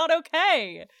 no, it's not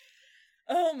okay.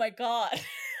 Oh my god.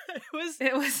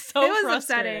 It was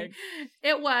upsetting.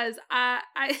 It was. I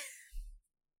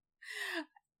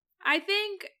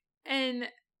think, and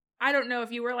I don't know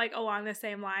if you were like along the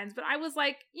same lines, but I was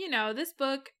like, this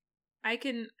book,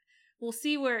 we'll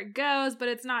see where it goes, but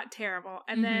it's not terrible.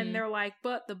 And then they're like,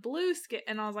 but the blue skin,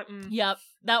 and I was like, Yep.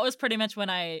 That was pretty much when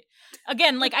I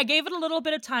gave it a little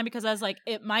bit of time, because I was like,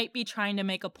 it might be trying to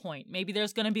make a point. Maybe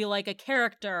there's going to be like a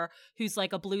character who's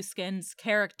like a blue skins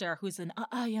character who's an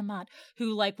Yamat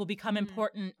who like will become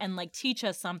important and like teach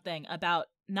us something about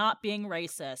not being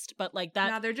racist. But like that.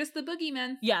 Now they're just the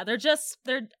boogeymen. Yeah,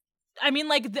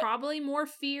 probably more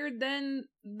feared than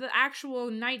the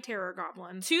actual Night Terror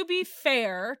goblins. To be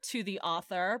fair to the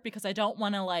author, because I don't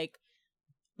want to like,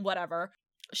 whatever,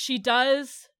 she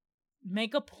does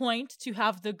make a point to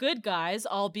have the good guys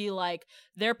all be like,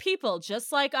 they're people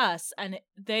just like us, and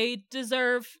they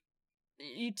deserve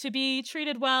to be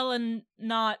treated well and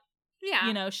not,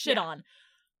 shit on.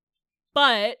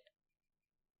 But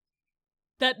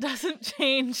that doesn't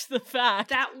change the fact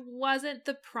that wasn't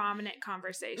the prominent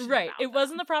conversation. Right. It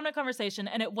wasn't the prominent conversation,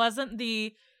 and it wasn't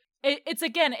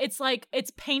it's like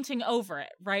it's painting over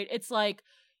it, right? It's like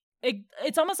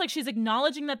it's almost like she's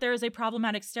acknowledging that there is a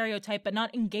problematic stereotype, but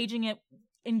not engaging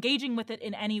with it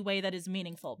in any way that is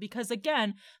meaningful. Because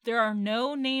again, there are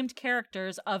no named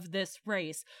characters of this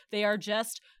race. They are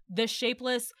just the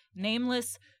shapeless,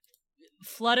 nameless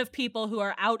flood of people who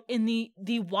are out in the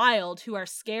wild, who are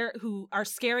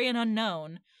scary and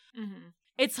unknown.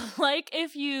 It's like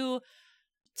if you,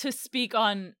 to speak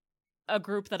on a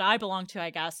group that I belong to,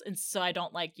 I guess, and so I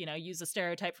don't like, use a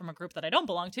stereotype from a group that I don't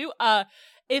belong to.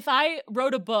 If I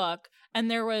wrote a book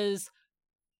and there was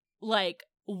like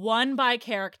one bi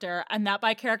character, and that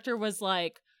bi character was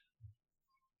like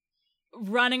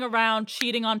running around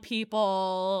cheating on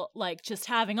people, like just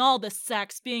having all this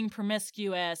sex, being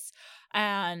promiscuous,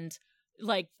 and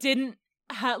like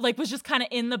was just kind of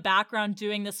in the background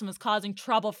doing this and was causing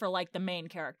trouble for like the main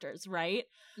characters, right?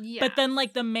 Yeah. But then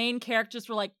like the main characters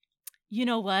were like, you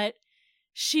know what?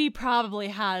 She probably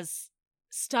has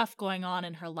stuff going on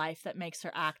in her life that makes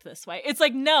her act this way. It's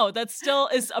like, no, that still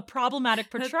is a problematic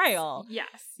portrayal.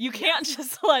 Yes. You can't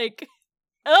just like,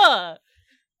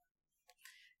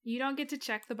 You don't get to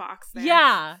check the box there.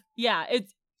 Yeah. Yeah.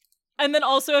 And then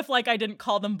also if like I didn't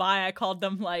call them bi, I called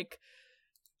them like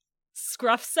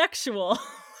scruff sexual.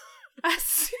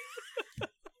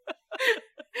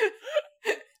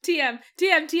 TM.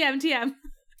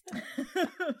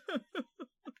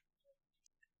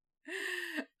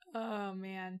 Oh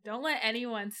man, don't let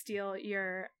anyone steal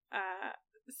your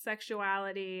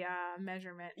sexuality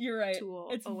measurement You're right. tool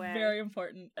It's away. very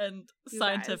important and You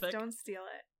scientific. guys, don't steal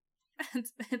it.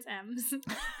 It's M's.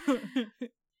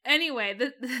 Anyway,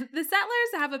 the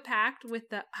settlers have a pact with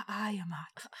the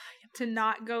Ayamat to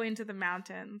not go into the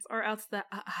mountains, or else the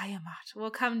Ayamat will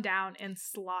come down and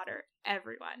slaughter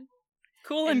everyone.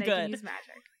 Cool and they good. Can use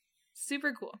magic.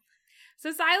 Super cool.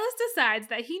 So Silas decides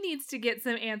that he needs to get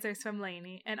some answers from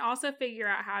Lainey and also figure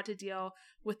out how to deal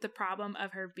with the problem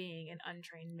of her being an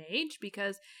untrained mage,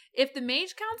 because if the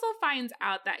Mage Council finds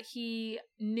out that he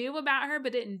knew about her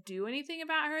but didn't do anything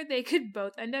about her, they could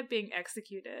both end up being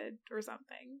executed or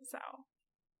something. So,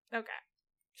 okay.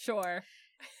 Sure.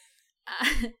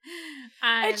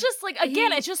 It's just like,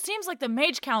 again, it just seems like the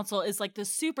Mage Council is like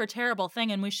this super terrible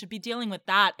thing, and we should be dealing with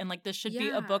that, and like this should be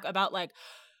a book about like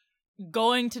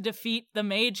going to defeat the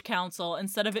Mage Council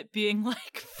instead of it being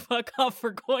like, fuck off,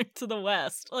 we're going to the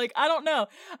West. Like, I don't know.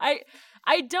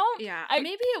 I don't. Yeah,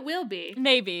 maybe it will be.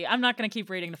 Maybe. I'm not going to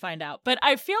keep reading to find out. But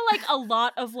I feel like a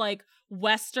lot of like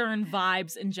Western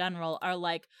vibes in general are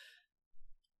like,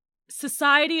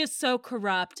 society is so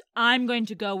corrupt, I'm going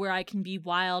to go where I can be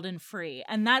wild and free.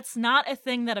 And that's not a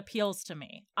thing that appeals to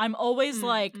me. I'm always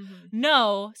like,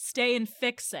 no, stay and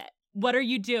fix it. What are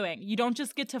you doing? You don't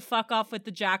just get to fuck off with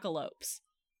the jackalopes.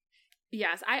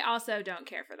 Yes, I also don't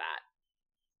care for that.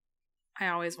 I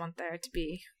always want there to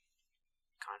be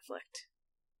conflict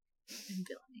and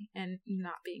villainy and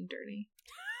not being dirty.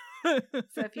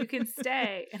 So if you can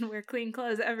stay and wear clean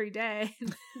clothes every day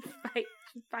and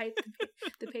fight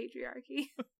the patriarchy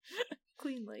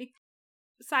cleanly.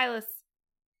 Silas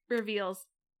reveals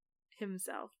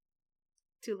himself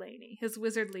to Lainey, his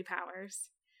wizardly powers,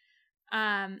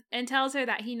 and tells her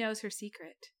that he knows her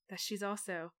secret, that she's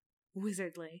also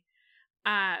wizardly.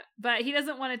 But he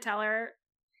doesn't want to tell her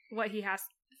what he has.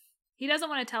 He doesn't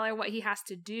want to tell her what he has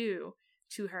to do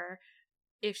to her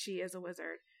if she is a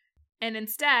wizard, and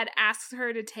instead asks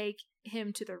her to take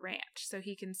him to the ranch so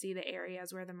he can see the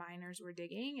areas where the miners were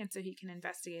digging and so he can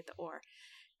investigate the ore.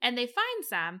 And they find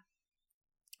some,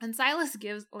 and Silas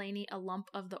gives Lainey a lump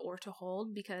of the ore to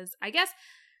hold, because I guess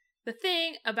the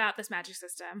thing about this magic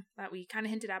system that we kind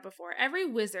of hinted at before, every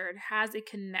wizard has a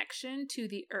connection to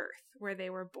the earth where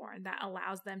they were born that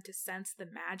allows them to sense the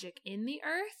magic in the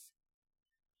earth.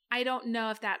 I don't know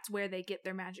if that's where they get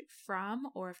their magic from,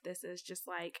 or if this is just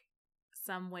like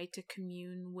some way to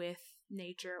commune with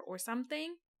nature or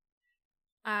something.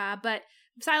 But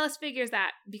Silas figures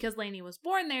that because Lainey was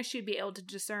born there, she'd be able to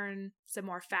discern some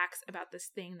more facts about this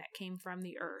thing that came from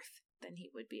the earth than he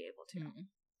would be able to. Mm-hmm.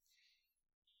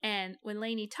 And when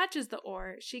Lainey touches the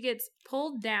ore, she gets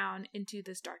pulled down into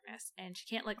this darkness, and she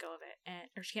can't let go of it,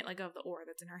 or she can't let go of the ore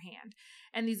that's in her hand.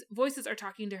 And these voices are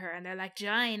talking to her, and they're like,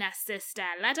 "Join us, sister.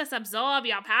 Let us absorb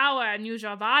your power and use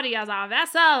your body as our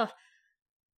vessel."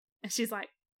 And she's like,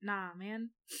 "Nah,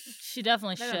 man." She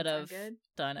definitely should have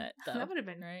done it, though. That would have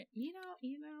been right. You know,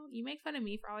 you make fun of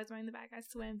me for always wanting the bad guys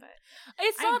to win, but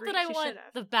it's not that I want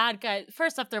the bad guys.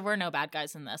 First off, there were no bad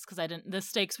guys in this because I didn't. The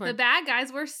stakes were. The bad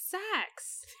guys were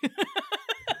sex.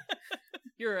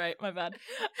 You're right. My bad.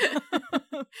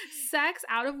 Sex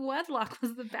out of wedlock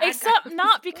was the bad. Except guys.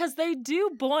 Not because they do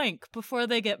boink before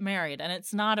they get married, and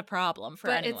it's not a problem for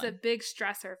anyone. But it's a big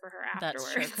stressor for her afterwards.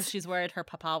 That's true, because she's worried her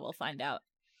papa will find out.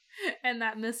 And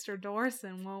that Mr.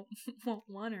 Dorson won't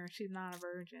want her. She's not a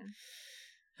virgin.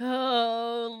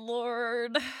 Oh,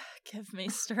 Lord. Give me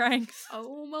strength.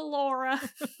 Oh, Melora.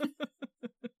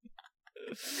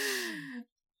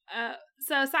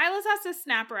 So Silas has to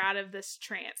snap her out of this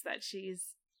trance that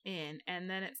she's in, and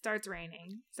then it starts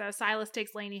raining. So Silas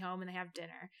takes Lainey home, and they have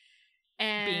dinner.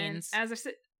 And beans.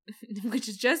 Which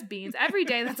is just beans. Every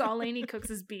day, that's all Lainey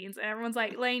cooks is beans. And everyone's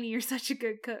like, "Lainey, you're such a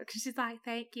good cook." She's like,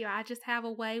 "Thank you. I just have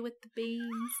a way with the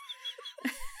beans."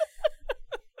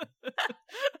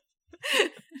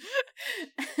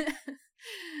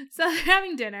 So they're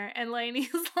having dinner, and Lainey's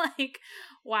like,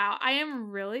 "Wow, I am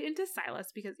really into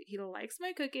Silas because he likes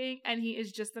my cooking, and he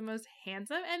is just the most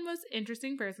handsome and most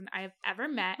interesting person I have ever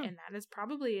met." And that is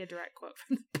probably a direct quote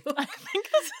from the book. I think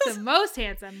this is the most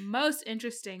handsome, most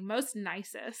interesting, most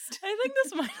nicest. I think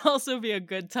this might also be a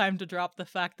good time to drop the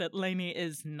fact that Lainey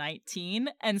is 19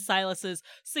 and Silas is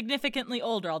significantly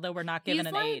older, although we're not given He's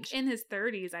an like age. in his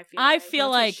 30s, I feel I like.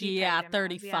 feel That's like,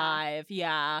 35.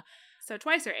 Yeah. So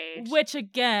twice her age. Which,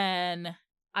 again,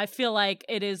 I feel like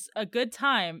it is a good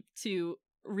time to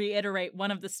reiterate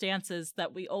one of the stances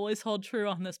that we always hold true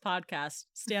on this podcast.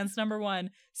 Stance number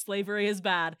 1, slavery is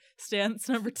bad. Stance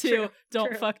number 2,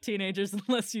 don't fuck teenagers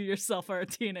unless you yourself are a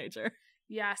teenager.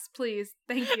 Yes, please.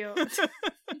 Thank you.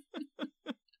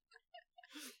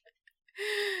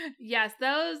 Yes,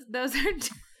 those are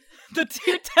The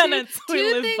two tenets we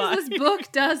two live things by. this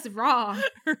book does wrong.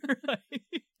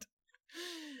 Right.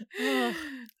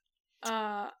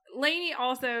 Lainey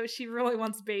also, she really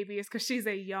wants babies because she's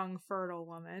a young, fertile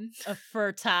woman. A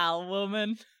fertile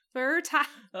woman. Fertile.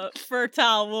 A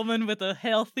fertile woman with a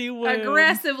healthy womb.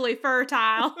 Aggressively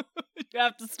fertile. You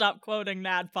have to stop quoting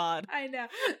NADPOD. I know.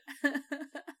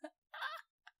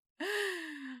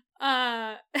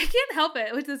 I can't help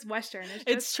it with this Western.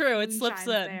 It's true. It slips in.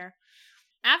 There.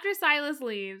 After Silas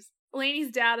leaves,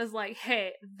 Lainey's dad is like,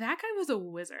 hey, that guy was a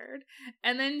wizard.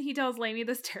 And then he tells Lainey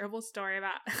this terrible story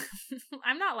about,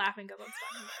 I'm not laughing because it's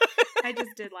funny. I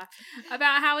just did laugh.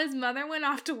 About how his mother went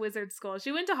off to wizard school.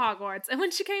 She went to Hogwarts. And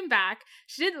when she came back,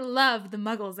 she didn't love the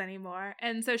muggles anymore.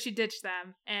 And so she ditched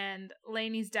them. And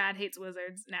Lainey's dad hates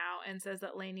wizards now and says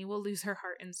that Lainey will lose her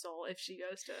heart and soul if she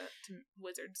goes to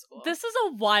wizard school. This is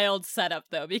a wild setup,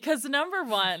 though, because number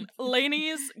one,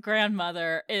 Lainey's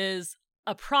grandmother is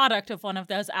a product of one of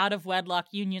those out-of-wedlock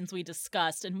unions we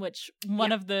discussed, in which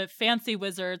one of the fancy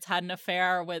wizards had an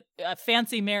affair with a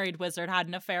fancy married wizard had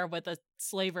an affair with a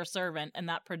slave or servant, and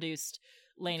that produced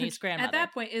Lainey's grandmother. At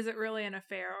that point, is it really an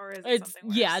affair, or is it something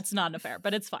worse? Yeah, it's not an affair,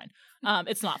 but it's fine.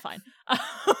 It's not fine.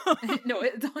 No,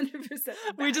 it's 100%.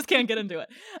 We just can't get into it.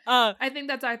 I think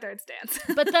that's our third stance.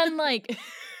 But then, like,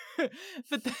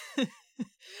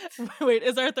 wait,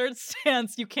 is our third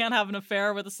stance you can't have an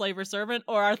affair with a slave or servant,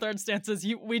 or our third stance is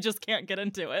we just can't get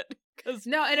into it?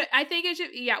 No, I think it should.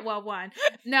 Yeah, well, one.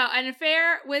 No, an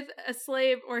affair with a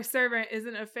slave or servant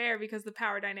isn't an affair because the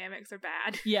power dynamics are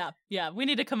bad. Yeah, we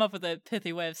need to come up with a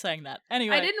pithy way of saying that.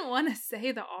 Anyway, I didn't want to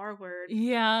say the R word.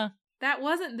 Yeah, that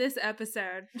wasn't this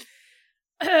episode.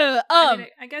 I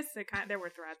guess there were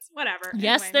threats. Whatever.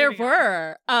 Yes, anyway, there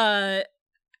were.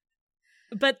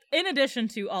 But in addition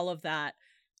to all of that,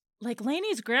 like,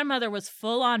 Lainey's grandmother was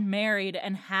full on married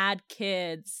and had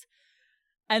kids,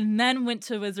 and then went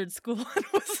to wizard school and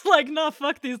was like, "Nah,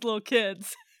 fuck these little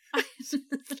kids." This is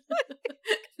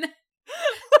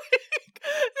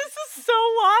so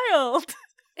wild.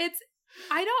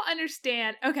 I don't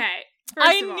understand. Okay.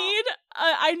 I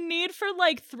need for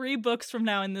like 3 books from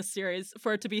now in this series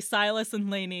for it to be Silas and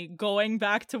Lainey going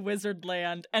back to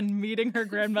Wizardland and meeting her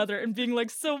grandmother and being like,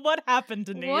 "So what happened,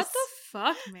 Denise?" What the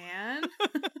fuck, man?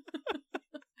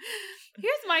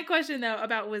 Here's my question though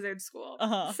about wizard school.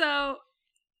 So,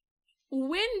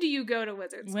 when do you go to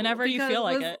wizard school? Whenever you feel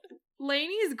like it.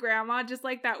 Lainey's grandma just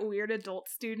like that weird adult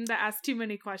student that asks too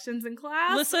many questions in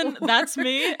class? Listen, that's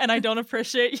me, and I don't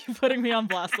appreciate you putting me on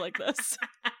blast like this.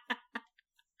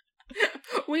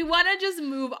 We want to just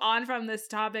move on from this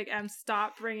topic and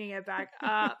stop bringing it back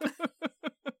up.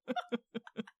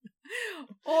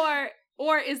 Or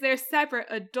is there separate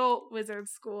adult wizard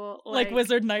school, like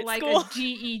Wizard Night School, like a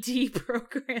GED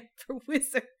program for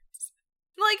wizards?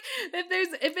 Like if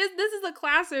this is a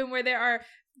classroom where there are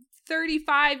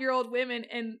 35-year-old women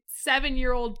and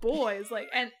 7-year-old boys, like,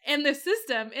 and the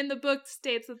system in the book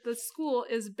states that the school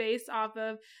is based off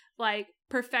of like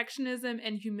perfectionism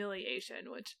and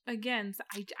humiliation, which again,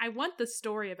 I want the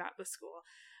story about the school,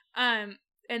 and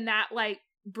that like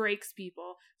breaks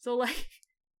people. So like,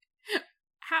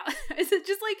 how is it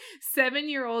just like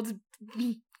 7-year-olds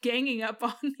ganging up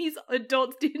on these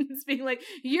adult students being like,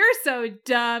 "You're so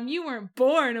dumb, you weren't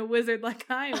born a wizard like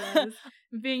I was,"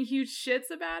 being huge shits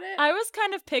about it? I was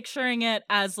kind of picturing it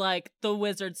as like the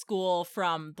wizard school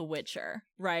from The Witcher,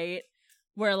 right?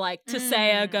 Where like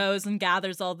Tisea goes and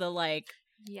gathers all the like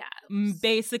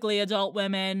basically adult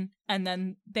women, and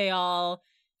then they all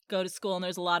go to school, and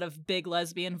there's a lot of big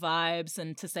lesbian vibes,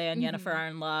 and Tisea and Yennefer are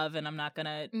in love, and I'm not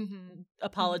gonna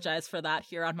apologize for that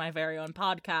here on my very own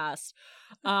podcast.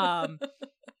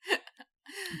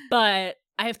 But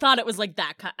I thought it was like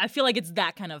that kind. I feel like it's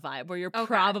that kind of vibe where you're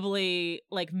probably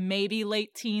like maybe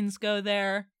late teens go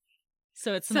there,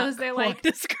 so it's not quite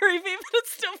as creepy, but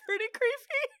it's still pretty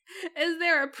creepy. Is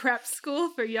there a prep school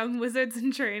for young wizards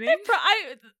in training? They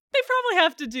probably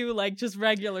have to do like just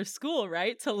regular school,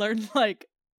 right, to learn like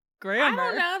grammar. I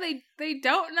don't know. They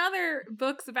don't in other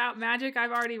books about magic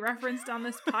I've already referenced on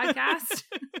this podcast.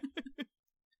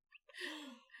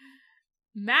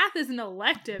 Math is an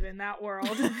elective in that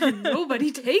world, and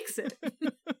nobody takes it.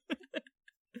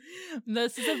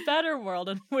 This is a better world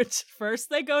in which first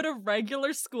they go to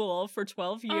regular school for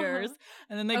 12 years,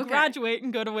 and then they graduate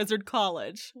and go to wizard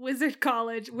college. Wizard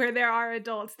college, where there are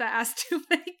adults that ask too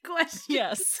many questions.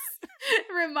 Yes.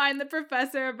 Remind the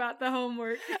professor about the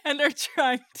homework. And are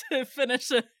trying to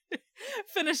finish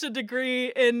a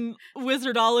degree in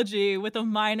wizardology with a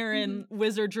minor in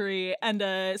wizardry and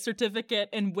a certificate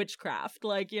in witchcraft,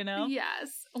 like, you know?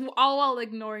 Yes. All while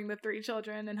ignoring the 3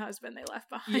 children and husband they left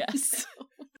behind. Yes.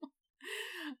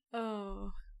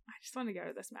 Oh, I just want to go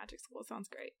to this magic school. It sounds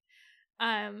great.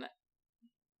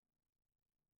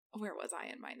 Where was I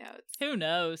in my notes? Who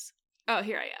knows? Oh,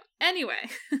 here I am. Anyway,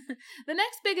 the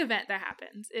next big event that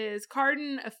happens is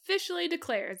Cardan officially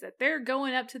declares that they're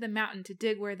going up to the mountain to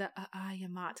dig where the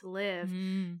Yamat live,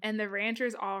 and the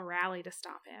ranchers all rally to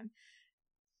stop him.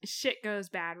 Shit goes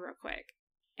bad real quick,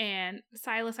 and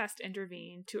Silas has to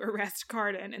intervene to arrest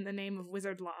Cardan in the name of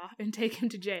wizard law and take him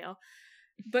to jail.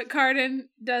 But Cardan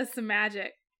does some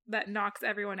magic that knocks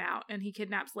everyone out, and he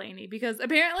kidnaps Lainey because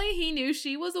apparently he knew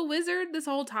she was a wizard this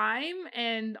whole time,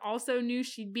 and also knew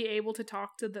she'd be able to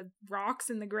talk to the rocks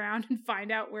in the ground and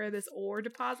find out where this ore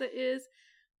deposit is.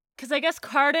 Because I guess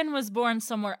Cardan was born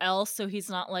somewhere else, so he's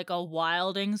not like a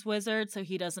wildings wizard, so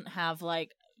he doesn't have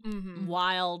like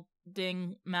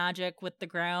wilding magic with the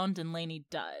ground, and Lainey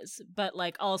does. But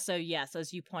like also, yes,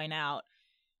 as you point out,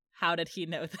 how did he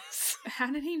know this?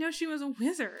 How did he know she was a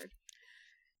wizard?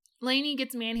 Lainey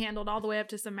gets manhandled all the way up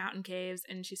to some mountain caves,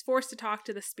 and she's forced to talk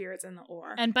to the spirits in the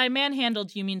ore. And by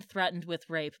manhandled, you mean threatened with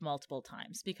rape multiple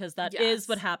times, because that is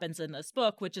what happens in this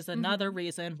book, which is another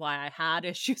reason why I had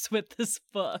issues with this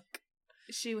book.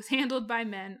 She was handled by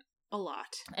men a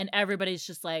lot. And everybody's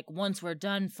just like, once we're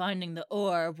done finding the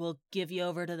ore, we'll give you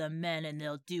over to the men and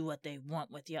they'll do what they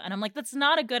want with you. And I'm like, that's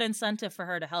not a good incentive for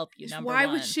her to help you, number Why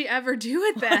one. would she ever do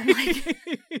it then? Like,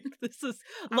 this is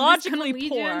logically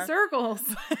lead poor. You in circles.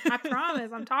 I promise.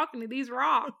 I'm talking to these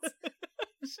rocks.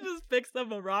 She just picks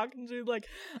up a rock and she's like,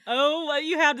 oh, what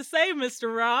you have to say,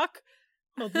 Mr. Rock?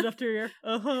 Hold it up to your ear.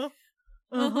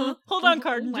 Hold on,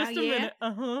 Cardan, just a minute.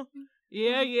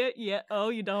 Yeah. Oh,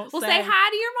 you don't say hi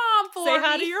to your mom for me. Say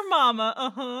hi to your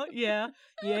mama. Yeah.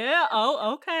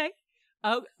 Oh, okay.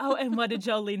 Oh, and what did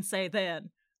Jolene say then?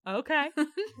 Okay.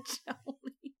 Jolene.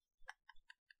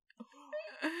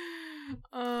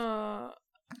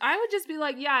 I would just be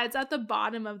like, yeah, it's at the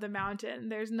bottom of the mountain.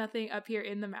 There's nothing up here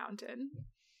in the mountain.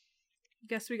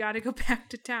 Guess we gotta go back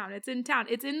to town. It's in town.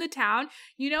 It's in the town.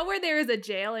 You know where there is a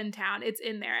jail in town? It's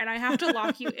in there, and I have to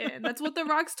lock you in. That's what the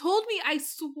rocks told me. I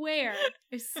swear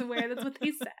that's what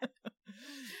they said.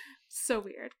 So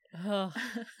weird.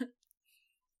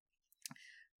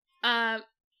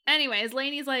 Anyways,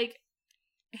 Lainey's like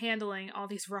handling all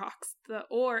these rocks. The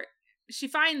ore, she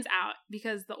finds out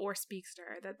because the ore speaks to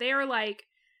her that they are like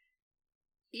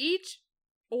each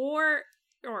ore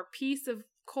or piece of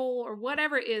coal or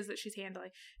whatever it is that she's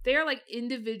handling, they are like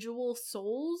individual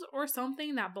souls or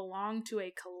something that belong to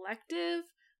a collective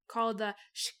called the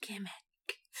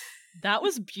Shkemek. That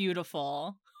was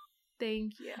beautiful.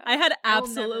 Thank you. I had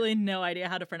absolutely no idea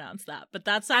how to pronounce that, but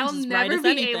that sounds as right as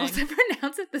anything. I'll never be able to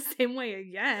pronounce it the same way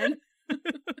again.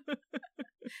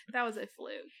 That was a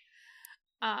fluke.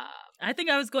 I think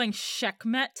I was going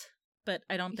Shekmet, but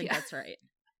I don't think that's right.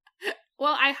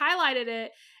 Well, I highlighted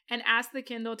it and asked the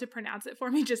Kindle to pronounce it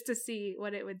for me just to see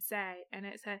what it would say. And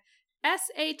it said,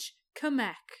 S.H.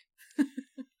 Kamek.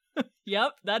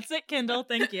 Yep, that's it, Kindle.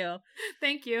 Thank you.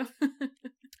 Thank you.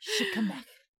 Shikamek.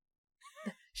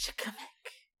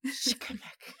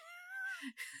 Shikamek.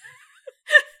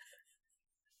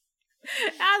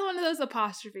 It has one of those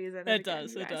apostrophes in it. It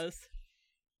does.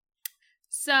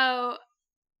 So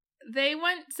they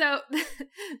went, the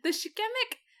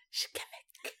Shikemek,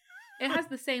 it has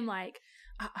the same like,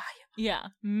 yeah,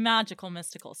 magical,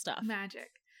 mystical stuff. Magic.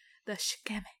 The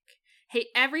Shkemek hate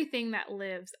everything that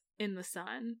lives in the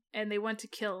sun, and they want to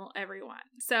kill everyone.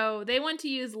 So they want to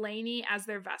use Lainey as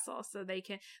their vessel, so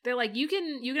they're like, you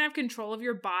can have control of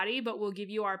your body, but we'll give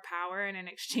you our power, and in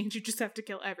exchange you just have to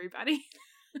kill everybody.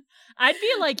 I'd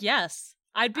be like, yes.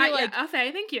 I'd be like, yeah,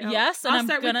 okay, thank you. Yes, and I'll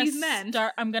start with these men.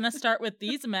 I'm gonna start with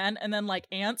these men, and then like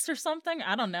ants or something.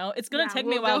 I don't know. It's gonna take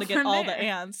me a while to get all the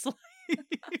ants.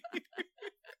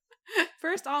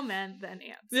 First all men, then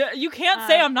ants. Yeah, you can't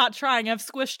say I'm not trying. I've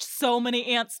squished so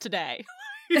many ants today.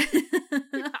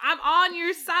 I'm on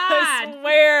your side. I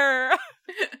swear.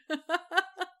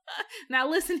 Now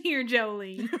listen here,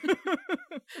 Jolene.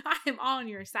 I am on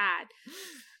your side.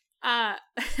 But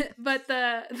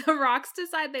the rocks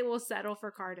decide they will settle for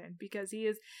Cardan because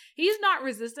he's not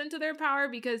resistant to their power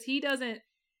because he doesn't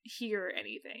hear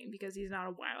anything because he's not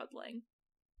a wildling.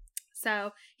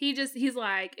 So he's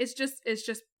like, it's just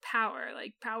power.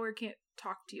 Like power can't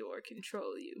talk to you or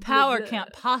control you. Power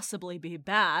can't possibly be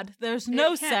bad. There's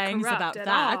no sayings about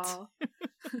that.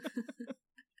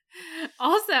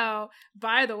 Also,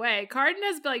 by the way, Cardan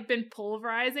has like been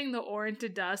pulverizing the ore into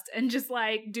dust and just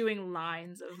like doing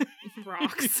lines of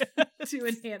rocks to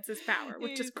enhance his power,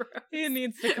 which is gross. He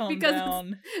needs to calm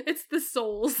down. It's the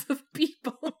souls of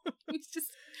people. He's just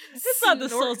it's not the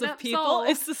souls of people.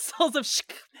 It's the souls of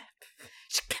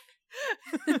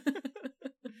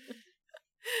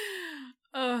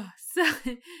So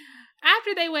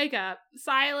after they wake up,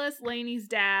 Silas, Laney's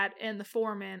dad, and the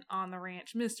foreman on the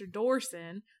ranch, Mr.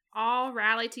 Dorson, all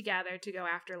rally together to go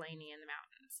after Laney in the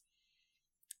mountains.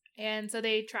 And so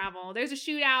they travel. There's a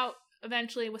shootout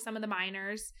eventually with some of the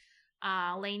miners.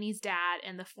 Laney's dad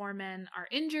and the foreman are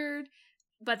injured,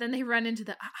 but then they run into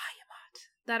the Ayamat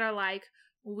that are like,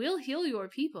 we'll heal your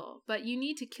people, but you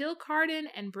need to kill Carden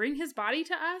and bring his body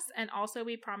to us, and also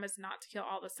we promise not to kill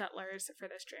all the settlers for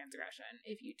this transgression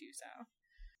if you do so.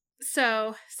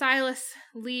 So Silas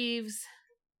leaves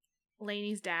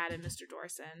Laney's dad and Mr.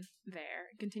 Dorson there,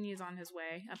 continues on his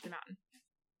way up the mountain.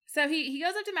 So he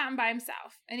goes up the mountain by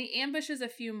himself, and he ambushes a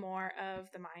few more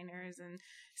of the miners and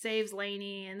saves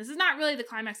Laney, and this is not really the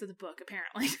climax of the book,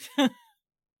 apparently.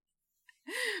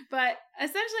 But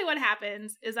essentially what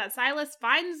happens is that Silas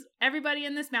finds everybody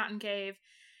in this mountain cave,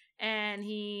 and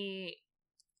he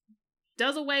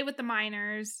does away with the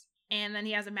miners, and then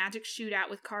he has a magic shootout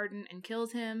with Carden and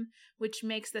kills him, which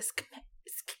makes this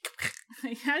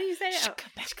how do you say it?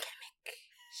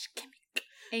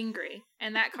 Angry,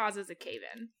 and that causes a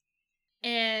cave-in.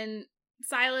 And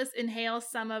Silas inhales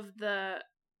some of the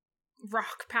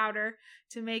rock powder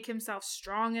to make himself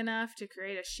strong enough to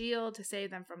create a shield to save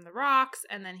them from the rocks,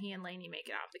 and then he and Laney make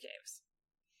it out of the caves.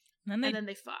 And then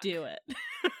they fuck. Do it.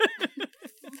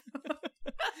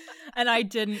 And I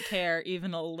didn't care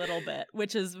even a little bit,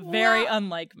 which is very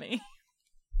unlike me.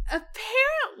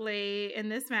 Apparently, in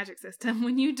this magic system,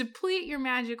 when you deplete your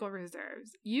magical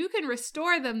reserves, you can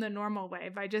restore them the normal way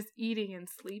by just eating and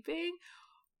sleeping,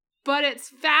 but it's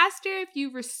faster if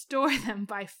you restore them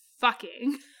by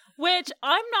fucking. Which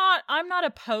I'm not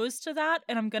opposed to that,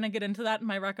 and I'm going to get into that in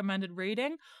my recommended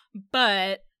reading,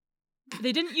 but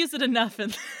they didn't use it enough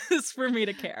in this for me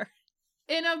to care.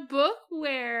 In a book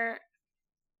where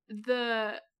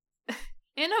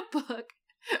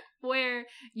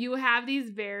you have these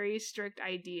very strict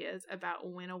ideas about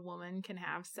when a woman can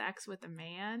have sex with a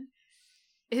man,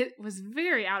 it was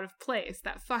very out of place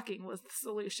that fucking was the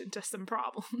solution to some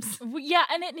problems. Yeah,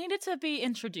 and it needed to be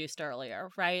introduced earlier,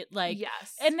 right? Like,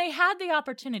 yes. And they had the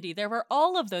opportunity. There were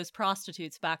all of those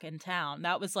prostitutes back in town.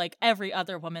 That was like every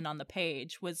other woman on the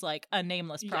page was like a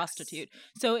nameless prostitute. Yes.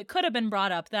 So it could have been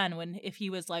brought up then if he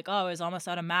was like, oh, I was almost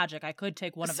out of magic, I could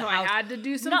take one of the house. So I had to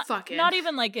do some fucking. Not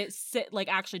even like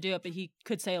actually do it, but he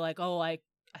could say like, oh, I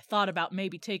thought about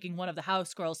maybe taking one of the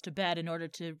house girls to bed in order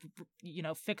to,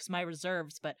 fix my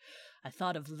reserves, but I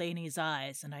thought of Laney's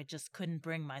eyes and I just couldn't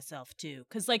bring myself to.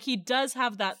 Because, like, he does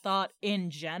have that thought in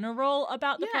general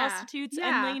about the prostitutes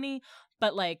and Laney,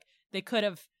 but, like, they could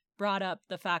have brought up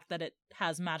the fact that it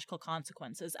has magical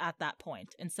consequences at that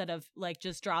point instead of, like,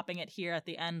 just dropping it here at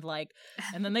the end, like,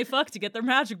 and then they fuck to get their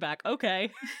magic back. Okay.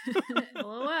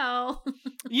 LOL.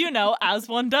 As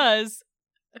one does.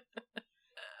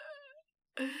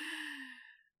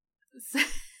 So,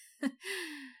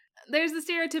 there's the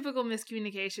stereotypical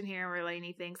miscommunication here where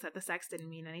Laney thinks that the sex didn't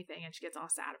mean anything and she gets all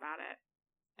sad about it.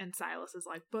 And Silas is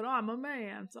like, but I'm a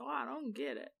man, so I don't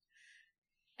get it.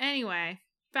 Anyway,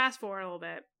 fast forward a little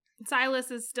bit.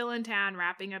 Silas is still in town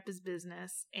wrapping up his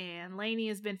business, and Laney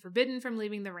has been forbidden from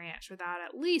leaving the ranch without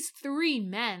at least 3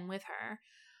 men with her,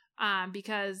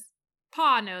 because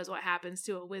Pa knows what happens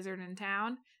to a wizard in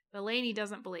town. But Laney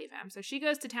doesn't believe him, so she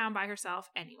goes to town by herself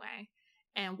anyway.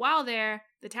 And while there,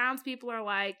 the townspeople are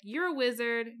like, you're a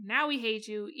wizard, now we hate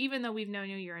you, even though we've known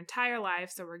you your entire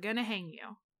life, so we're gonna hang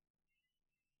you.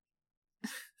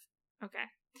 Okay.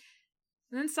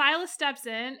 And then Silas steps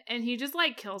in, and he just,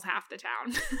 like, kills half the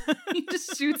town. He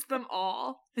just shoots them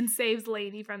all and saves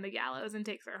Laney from the gallows and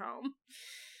takes her home.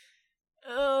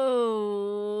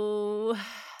 Oh...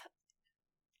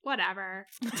 Whatever.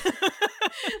 He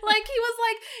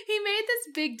made this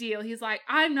big deal. He's like,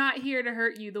 I'm not here to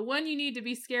hurt you. The one you need to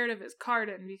be scared of is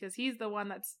Carden, because he's the one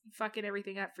that's fucking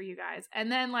everything up for you guys.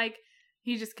 And then,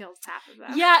 he just kills half of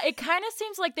them. Yeah, it kind of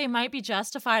seems like they might be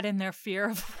justified in their fear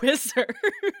of wizards.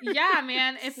 Yeah,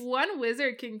 man. If one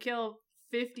wizard can kill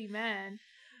 50 men,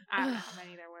 I don't know how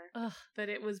many there were. But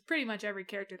it was pretty much every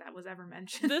character that was ever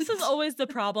mentioned. This is always the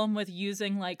problem with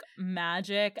using,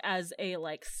 magic as a,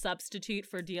 substitute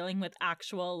for dealing with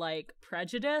actual,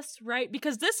 prejudice, right?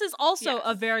 Because this is also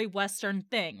a very Western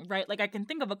thing, right? I can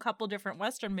think of a couple different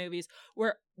Western movies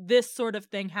where this sort of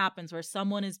thing happens, where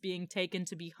someone is being taken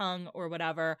to be hung or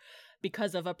whatever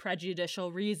because of a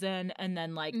prejudicial reason, and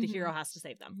then, the hero has to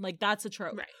save them. That's a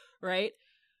trope, right?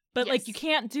 But, you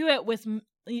can't do it with...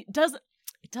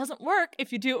 It doesn't work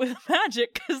if you do it with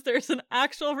magic, because there's an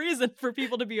actual reason for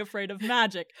people to be afraid of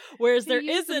magic. Whereas there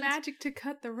isn't the magic to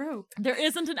cut the rope. There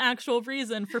isn't an actual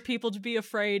reason for people to be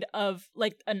afraid of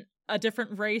a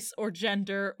different race or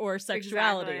gender or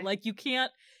sexuality. Exactly. Like, you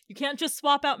can't just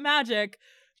swap out magic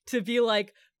to be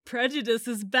like, prejudice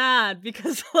is bad,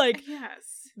 because like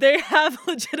Yes. they have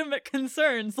legitimate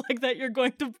concerns, like that you're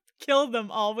going to kill them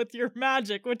all with your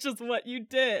magic, which is what you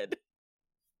did.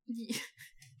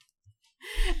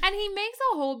 And he makes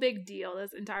a whole big deal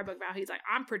this entire book about, he's like,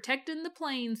 I'm protecting the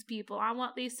plains people. I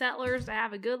want these settlers to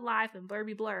have a good life and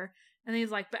blurby blur. And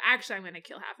he's like, but actually I'm going to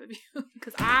kill half of you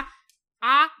because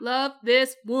I love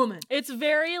this woman. It's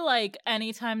very like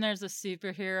anytime there's a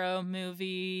superhero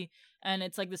movie and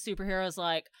it's like the superhero's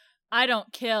like, I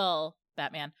don't kill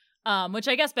Batman. Which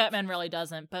I guess Batman really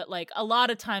doesn't, but like a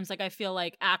lot of times, like I feel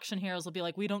like action heroes will be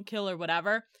like, we don't kill or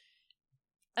whatever.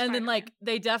 And then like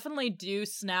they definitely do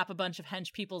snap a bunch of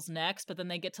hench people's necks, but then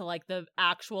they get to like the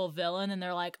actual villain and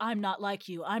they're like, I'm not like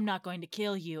you. I'm not going to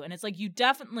kill you. And it's like, you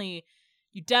definitely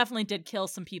did kill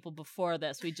some people before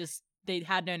this. They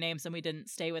had no names and we didn't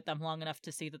stay with them long enough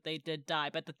to see that they did die.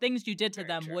 But the things you did to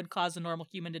them would cause a normal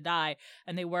human to die,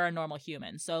 and they were a normal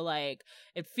human. So, like,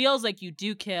 it feels like you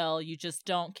do kill, you just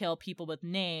don't kill people with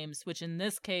names, which in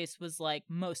this case was, like,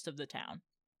 most of the town.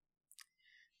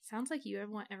 Sounds like you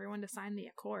want everyone to sign the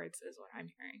Accords, is what I'm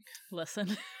hearing.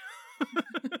 Listen.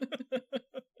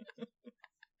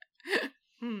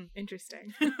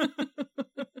 Interesting.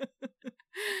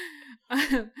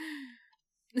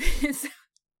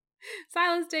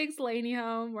 Silas takes Lainey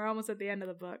home. We're almost at the end of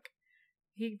the book.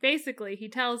 He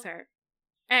tells her,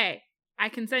 A, I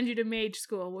can send you to mage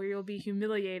school where you'll be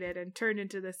humiliated and turned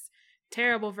into this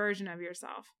terrible version of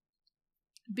yourself.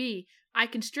 B, I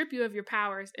can strip you of your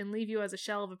powers and leave you as a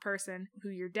shell of a person who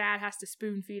your dad has to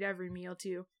spoon feed every meal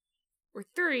to. Or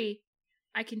 3,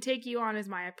 I can take you on as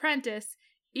my apprentice,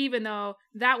 even though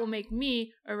that will make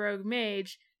me a rogue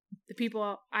mage, the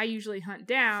people I usually hunt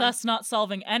down. Thus not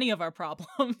solving any of our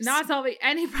problems. Not solving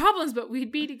any problems, but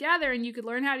we'd be together and you could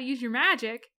learn how to use your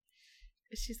magic.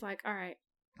 She's like, all right.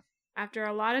 After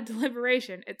a lot of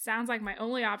deliberation, it sounds like my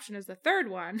only option is the third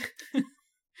one.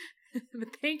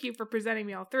 But thank you for presenting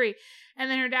me all 3.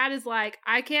 And then her dad is like,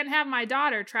 I can't have my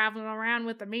daughter traveling around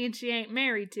with a man she ain't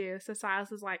married to. So Silas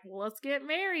is like, well, let's get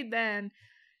married then.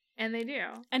 And they do.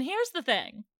 And here's the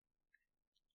thing.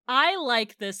 I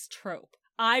like this trope.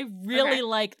 I really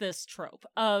like this trope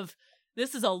of,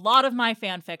 this is a lot of my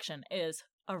fan fiction, is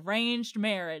arranged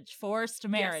marriage, forced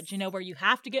marriage, yes. You know, where you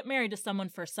have to get married to someone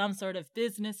for some sort of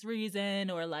business reason,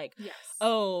 or like, yes.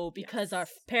 oh, because our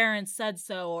parents said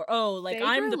so, or oh, like Vague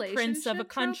I'm the prince of a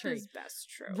country. Is best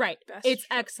trope. Right. Best it's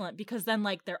trope. Excellent, because then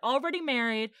like they're already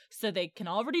married, so they can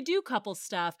already do couple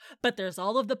stuff, but there's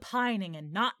all of the pining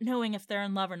and not knowing if they're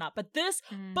in love or not. But this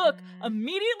book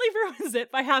immediately ruins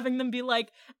it by having them be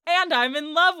like, and I'm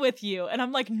in love with you. And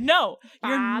I'm like, no,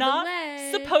 you're not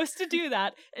supposed to do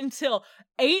that until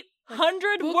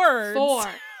 800 words 4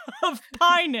 of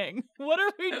pining. What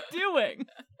are we doing?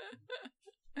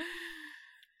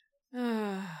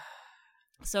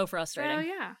 So frustrating. So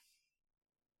yeah.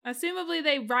 Assumably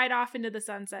they ride off into the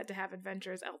sunset to have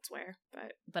adventures elsewhere,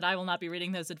 but I will not be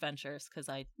reading those adventures because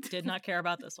I did not care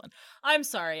about this one. I'm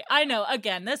sorry. I know,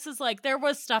 again, this is like, there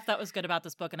was stuff that was good about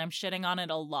this book and I'm shitting on it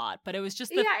a lot, but it was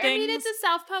just the things. I mean, it's a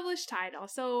self-published title,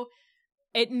 so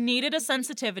it needed a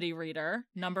sensitivity reader,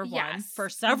 number one, yes. for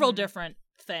several different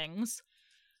things.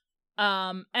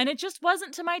 And it just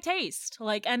wasn't to my taste,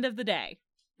 like, end of the day.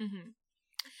 Mm-hmm.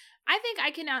 I think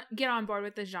I can get on board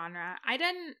with the genre. I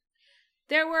didn't.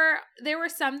 There were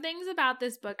some things about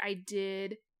this book I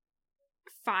did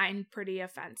find pretty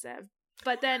offensive,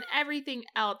 but then everything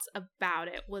else about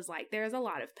it was like, there's a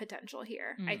lot of potential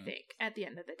here, I think, at the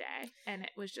end of the day. And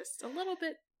it was just a little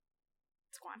bit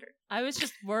squandered. I was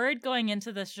just worried going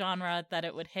into this genre that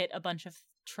it would hit a bunch of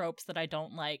tropes that I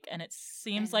don't like, and it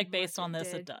seems like based on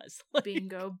this it does.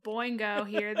 Bingo boingo,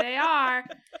 here they are.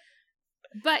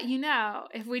 But you know,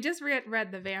 if we just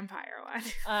read the vampire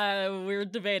one, we're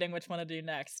debating which one to do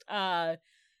next. I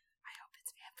hope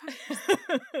it's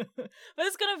vampires. But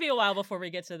it's gonna be a while before we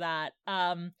get to that.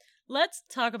 Let's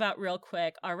talk about real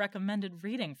quick our recommended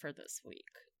reading for this week.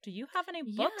 Do you have any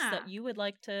books that you would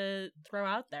like to throw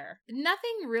out there?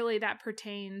 Nothing really that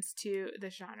pertains to the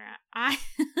genre. I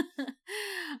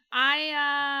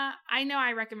know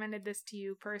I recommended this to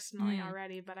you personally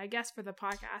already, but I guess for the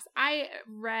podcast, I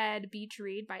read Beach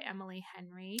Read by Emily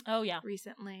Henry. Oh yeah,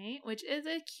 recently, which is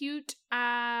a cute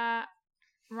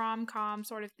rom-com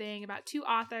sort of thing about 2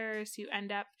 authors who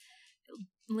end up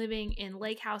living in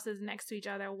lake houses next to each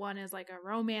other. One is like a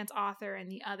romance author and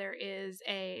the other is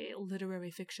a literary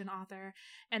fiction author,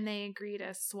 and they agree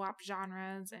to swap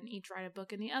genres and each write a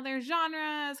book in the other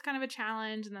genre as kind of a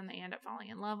challenge, and then they end up falling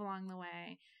in love along the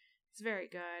way. It's very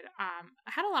good. I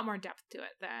had a lot more depth to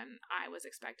it than I was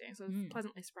expecting, so I was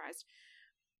pleasantly surprised.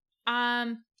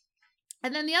 And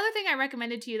then the other thing I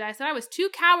recommended to you that I said I was too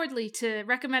cowardly to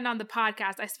recommend on the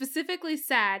podcast, I specifically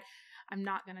said, I'm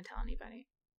not going to tell anybody.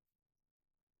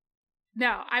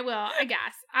 No, I will, I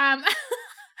guess.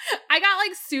 I got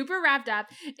like super wrapped up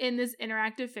in this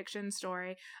interactive fiction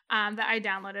story that I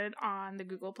downloaded on the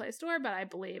Google Play Store, but I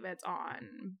believe it's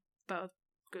on both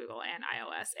Google and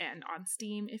iOS and on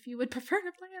Steam if you would prefer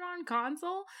to play it on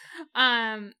console.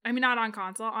 I mean, not on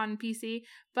console, on PC,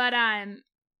 but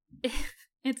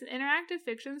it's an interactive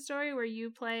fiction story where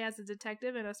you play as a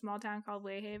detective in a small town called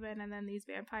Wayhaven, and then these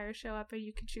vampires show up and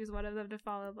you can choose one of them to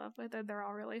fall in love with, and they're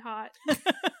all really hot.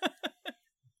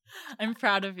 I'm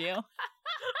proud of you.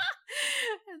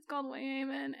 It's called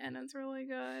Wayhaven, and it's really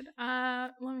good.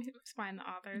 Let me find the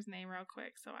author's name real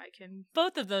quick so I can...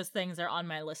 Both of those things are on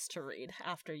my list to read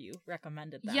after you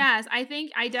recommended them. Yes, I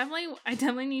think I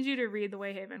definitely need you to read The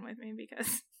Wayhaven with me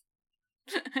because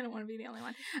I don't want to be the only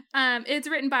one. It's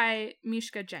written by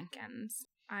Mishka Jenkins.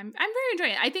 I'm very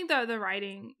enjoying it. I think the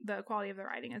writing, the quality of the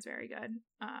writing is very good.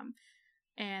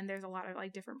 And there's a lot of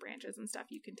like different branches and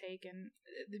stuff you can take, and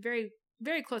very,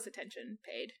 very close attention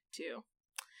paid to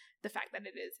the fact that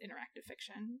it is interactive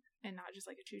fiction and not just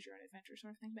like a choose your own adventure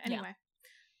sort of thing. But anyway,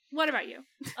 What about you?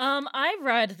 I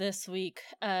read this week,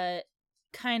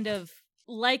 kind of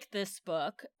like this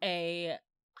book, a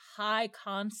high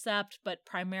concept but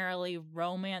primarily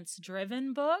romance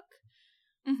driven book,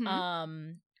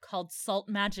 called Salt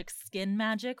Magic Skin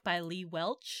Magic by Lee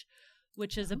Welch,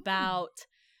 which is about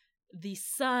the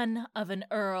son of an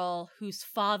earl whose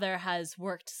father has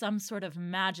worked some sort of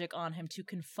magic on him to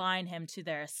confine him to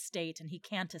their estate, and he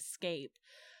can't escape.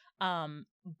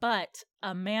 But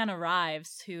a man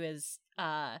arrives who has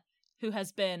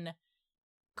been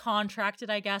contracted,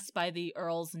 I guess, by the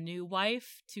earl's new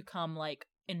wife to come, like,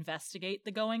 investigate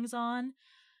the goings-on,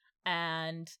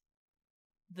 and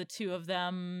the two of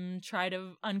them try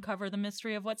to uncover the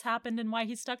mystery of what's happened and why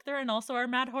he's stuck there, and also are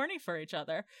mad horny for each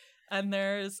other. And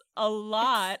there's a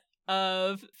lot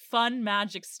of fun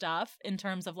magic stuff in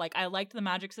terms of, like, I liked the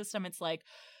magic system. It's, like,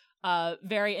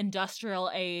 very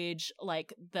industrial age.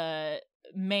 Like, the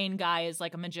main guy is,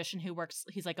 like, a magician who works,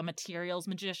 he's, like, a materials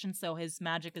magician, so his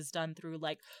magic is done through,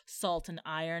 like, salt and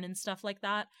iron and stuff like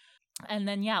that. And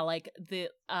then, yeah, like, they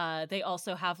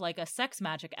also have, like, a sex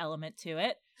magic element to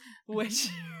it, which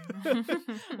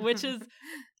is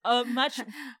a much...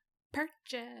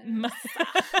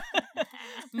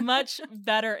 much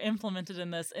better implemented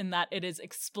in this, in that it is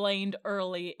explained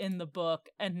early in the book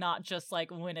and not just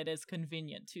like when it is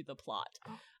convenient to the plot.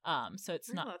 So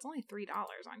it's not. It's only $3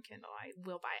 on Kindle. I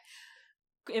will buy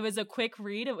it. It was a quick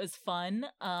read. It was fun.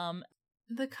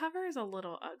 The cover is a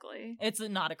little ugly. It's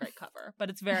not a great cover, but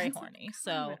it's very horny.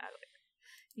 So.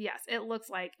 Yes, it looks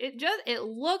like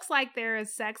there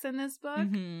is sex in this book,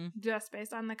 just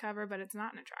based on the cover, but it's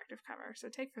not an attractive cover. So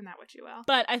take from that what you will.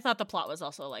 But I thought the plot was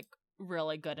also like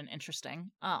really good and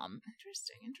interesting.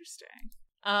 Interesting.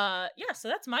 Yeah. So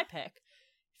that's my pick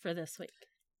for this week.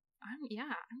 I'm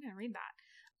gonna read that.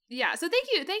 Yeah. So thank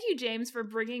you, James, for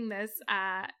bringing this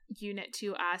unit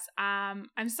to us.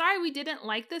 I'm sorry we didn't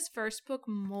like this first book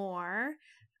more.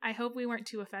 I hope we weren't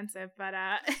too offensive, but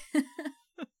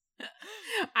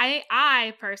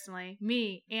I personally,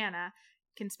 me, Anna,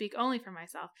 can speak only for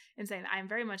myself in saying that I'm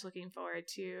very much looking forward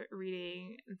to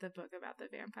reading the book about the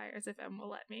vampires, if Em will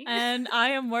let me. And I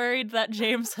am worried that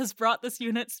James has brought this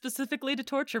unit specifically to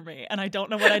torture me, and I don't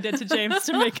know what I did to James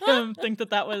to make him think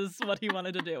that was what he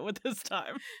wanted to do with his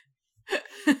time.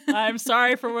 I'm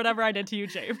sorry for whatever I did to you,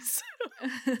 James.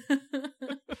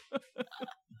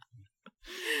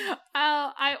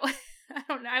 I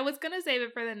don't know. I was gonna save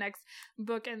it for the next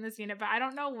book in this unit, but I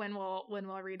don't know when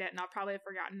we'll read it, and I'll probably have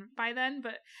forgotten by then.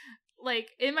 But like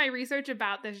in my research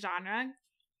about this genre,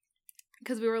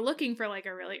 because we were looking for like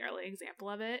a really early example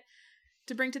of it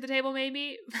to bring to the table,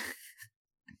 maybe.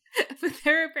 But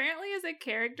there apparently is a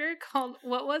character called,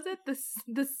 what was it?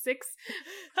 The Six.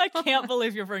 I can't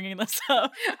believe you're bringing this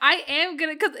up. I am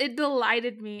gonna, because it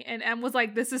delighted me, and Em was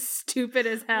like, "This is stupid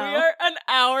as hell." We are an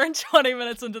hour and 20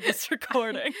 minutes into this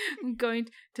recording. I'm going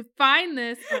to find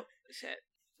this. Oh shit.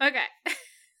 Okay.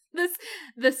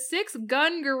 The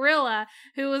six-gun gorilla,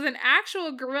 who was an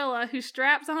actual gorilla who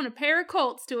straps on a pair of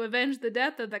Colts to avenge the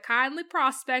death of the kindly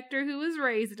prospector who has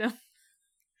raised him.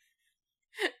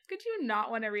 Could you not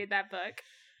want to read that book?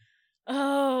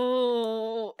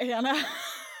 Oh, Anna.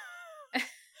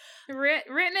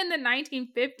 Written in the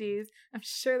 1950s. I'm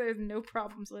sure there's no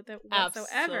problems with it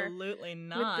whatsoever. Absolutely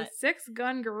not. With the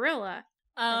six-gun gorilla.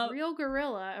 A real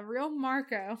gorilla, a real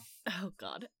Marco. Oh,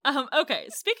 God. Okay,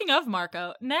 speaking of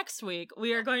Marco, next week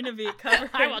we are going to be covering...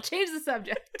 I will change the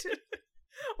subject.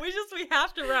 We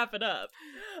have to wrap it up.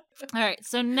 All right,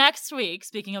 so next week,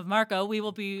 speaking of Marco, we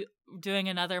will be doing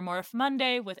another Morph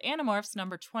Monday with Animorphs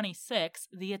number 26,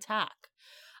 The Attack.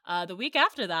 The week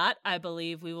after that, I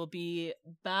believe we will be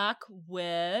back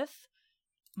with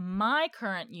my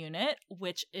current unit,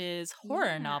 which is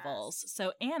horror novels.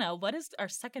 So, Anna, what is our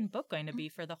second book going to be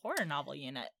for the horror novel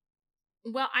unit?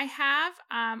 Well,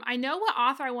 I know what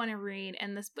author I want to read,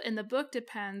 and the book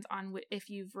depends on if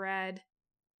you've read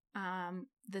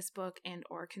this book and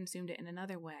or consumed it in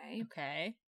another way.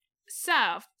 Okay.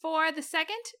 So, for the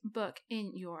second book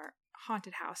in your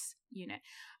haunted house unit,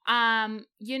 there's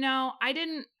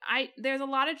a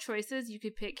lot of choices you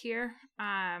could pick here.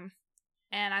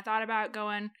 And I thought about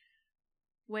going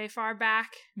way far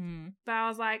back, but I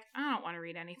was like, I don't want to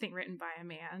read anything written by a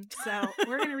man. So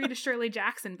we're going to read a Shirley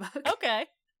Jackson book. Okay.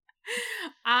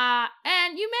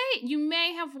 And you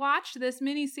may have watched this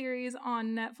miniseries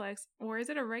on Netflix, or is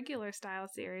it a regular style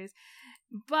series?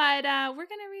 But we're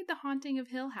going to read The Haunting of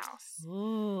Hill House.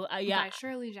 Ooh, by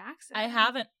Shirley Jackson. I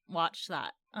haven't watched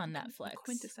that on Netflix.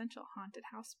 Quintessential haunted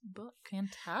house book.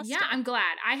 Fantastic. Yeah, I'm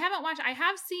glad. I haven't watched. I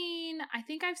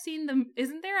think I've seen the.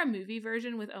 Isn't there a movie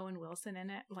version with Owen Wilson in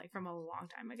it, like from a long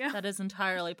time ago? That is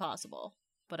entirely possible,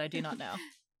 but I do not know.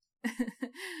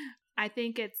 I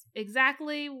think it's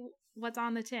exactly what's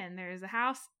on the tin. There is a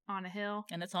house on a hill,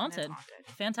 and it's haunted.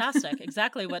 Fantastic.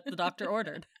 Exactly what the doctor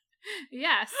ordered.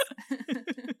 Yes.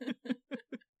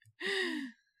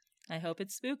 I hope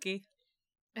it's spooky.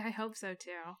 I hope so too.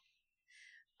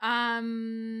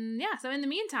 Yeah, so in the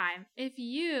meantime, if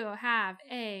you have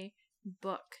a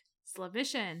book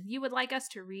submission you would like us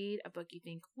to read, a book you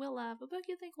think we'll love, a book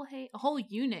you think we'll hate, a whole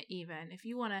unit even, if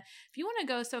you want to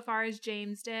go so far as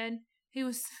James did, he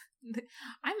was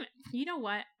you know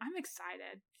what? I'm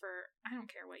excited for, I don't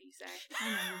care what you say. I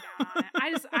know you're down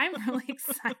on it. I'm really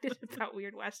excited about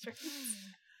Weird Westerns.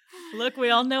 Look,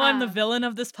 we all know I'm the villain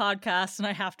of this podcast and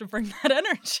I have to bring that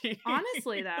energy.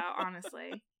 Honestly,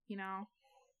 you know,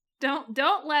 don't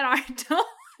let our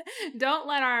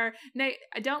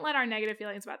negative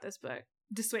feelings about this book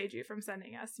dissuade you from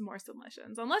sending us more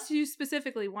submissions, unless you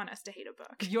specifically want us to hate a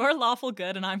book. You're lawful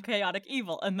good and I'm chaotic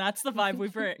evil, and that's the vibe we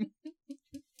bring.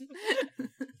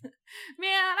 Man,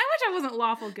 I wish I wasn't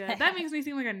lawful good. That makes me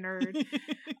seem like a nerd.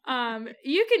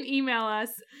 You can email us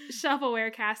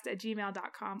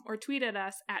shelfawarecast@gmail.com or tweet at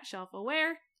us at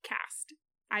shelfawarecast.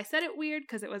 I said it weird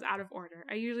because it was out of order.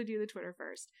 I usually do the Twitter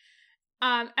first.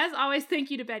 As always, thank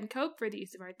you to Ben Cope for the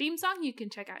use of our theme song. You can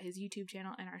check out his YouTube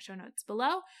channel in our show notes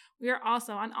below. We are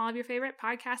also on all of your favorite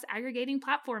podcast aggregating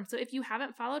platforms. So if you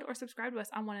haven't followed or subscribed to us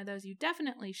on one of those, you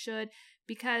definitely should,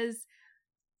 because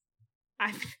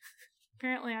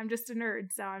apparently I'm just a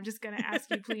nerd. So I'm just going to ask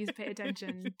you, please pay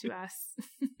attention to us.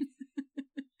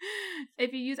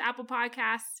 If you use Apple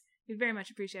Podcasts, we'd very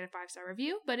much appreciate a 5-star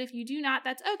review. But if you do not,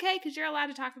 that's okay, because you're allowed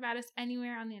to talk about us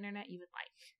anywhere on the internet you would like.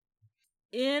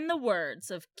 In the words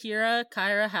of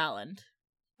Kyra Halland,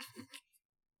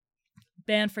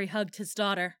 Banfrey hugged his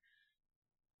daughter.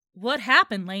 "What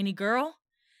happened, Lainey girl?"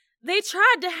 "They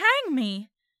tried to hang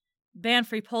me."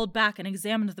 Banfrey pulled back and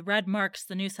examined the red marks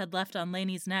the noose had left on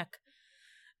Lainey's neck.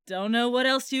 "Don't know what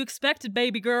else you expected,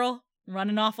 baby girl.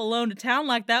 Running off alone to town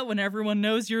like that when everyone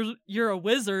knows you're a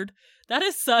wizard. That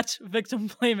is such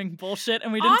victim-blaming bullshit,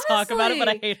 and we didn't talk about it, but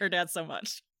I hate her dad so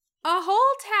much. A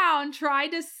whole town tried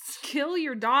to kill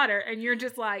your daughter, and you're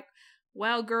just like,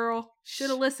 well, girl,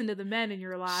 should have listened to the men in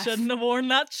your life. Shouldn't have worn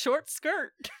that short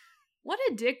skirt. What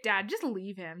a dick dad. Just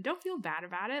leave him. Don't feel bad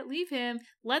about it. Leave him.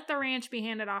 Let the ranch be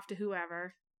handed off to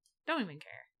whoever. Don't even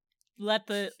care. Let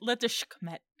the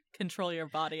Shkmet control your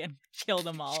body and kill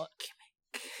them all.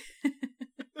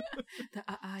 The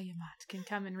Ayamat can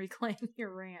come and reclaim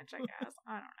your ranch, I guess.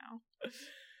 I don't know.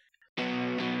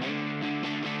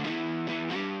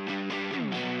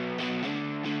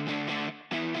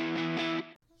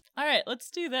 All right, let's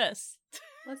do this.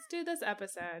 Let's do this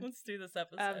episode.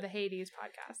 Of the Hades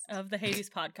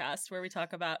podcast. Where we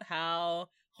talk about how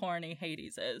horny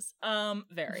Hades is.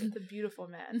 Very. The beautiful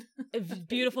men.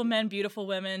 Beautiful men, beautiful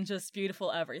women, just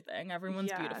beautiful everything.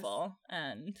 Everyone's beautiful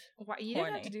and you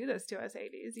horny. didn't have to do this to us,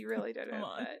 Hades. You really didn't. Come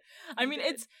on. I mean,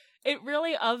 it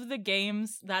really, of the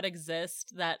games that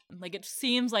exist, that, like, it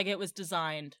seems like it was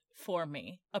designed for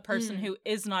me, a person who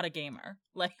is not a gamer.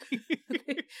 Like,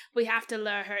 we have to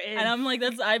lure her in. And I'm like,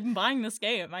 I'm buying this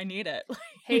game. I need it.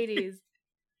 Hades.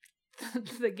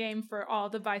 The game for all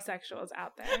the bisexuals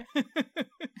out there.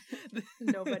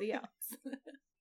 Nobody else.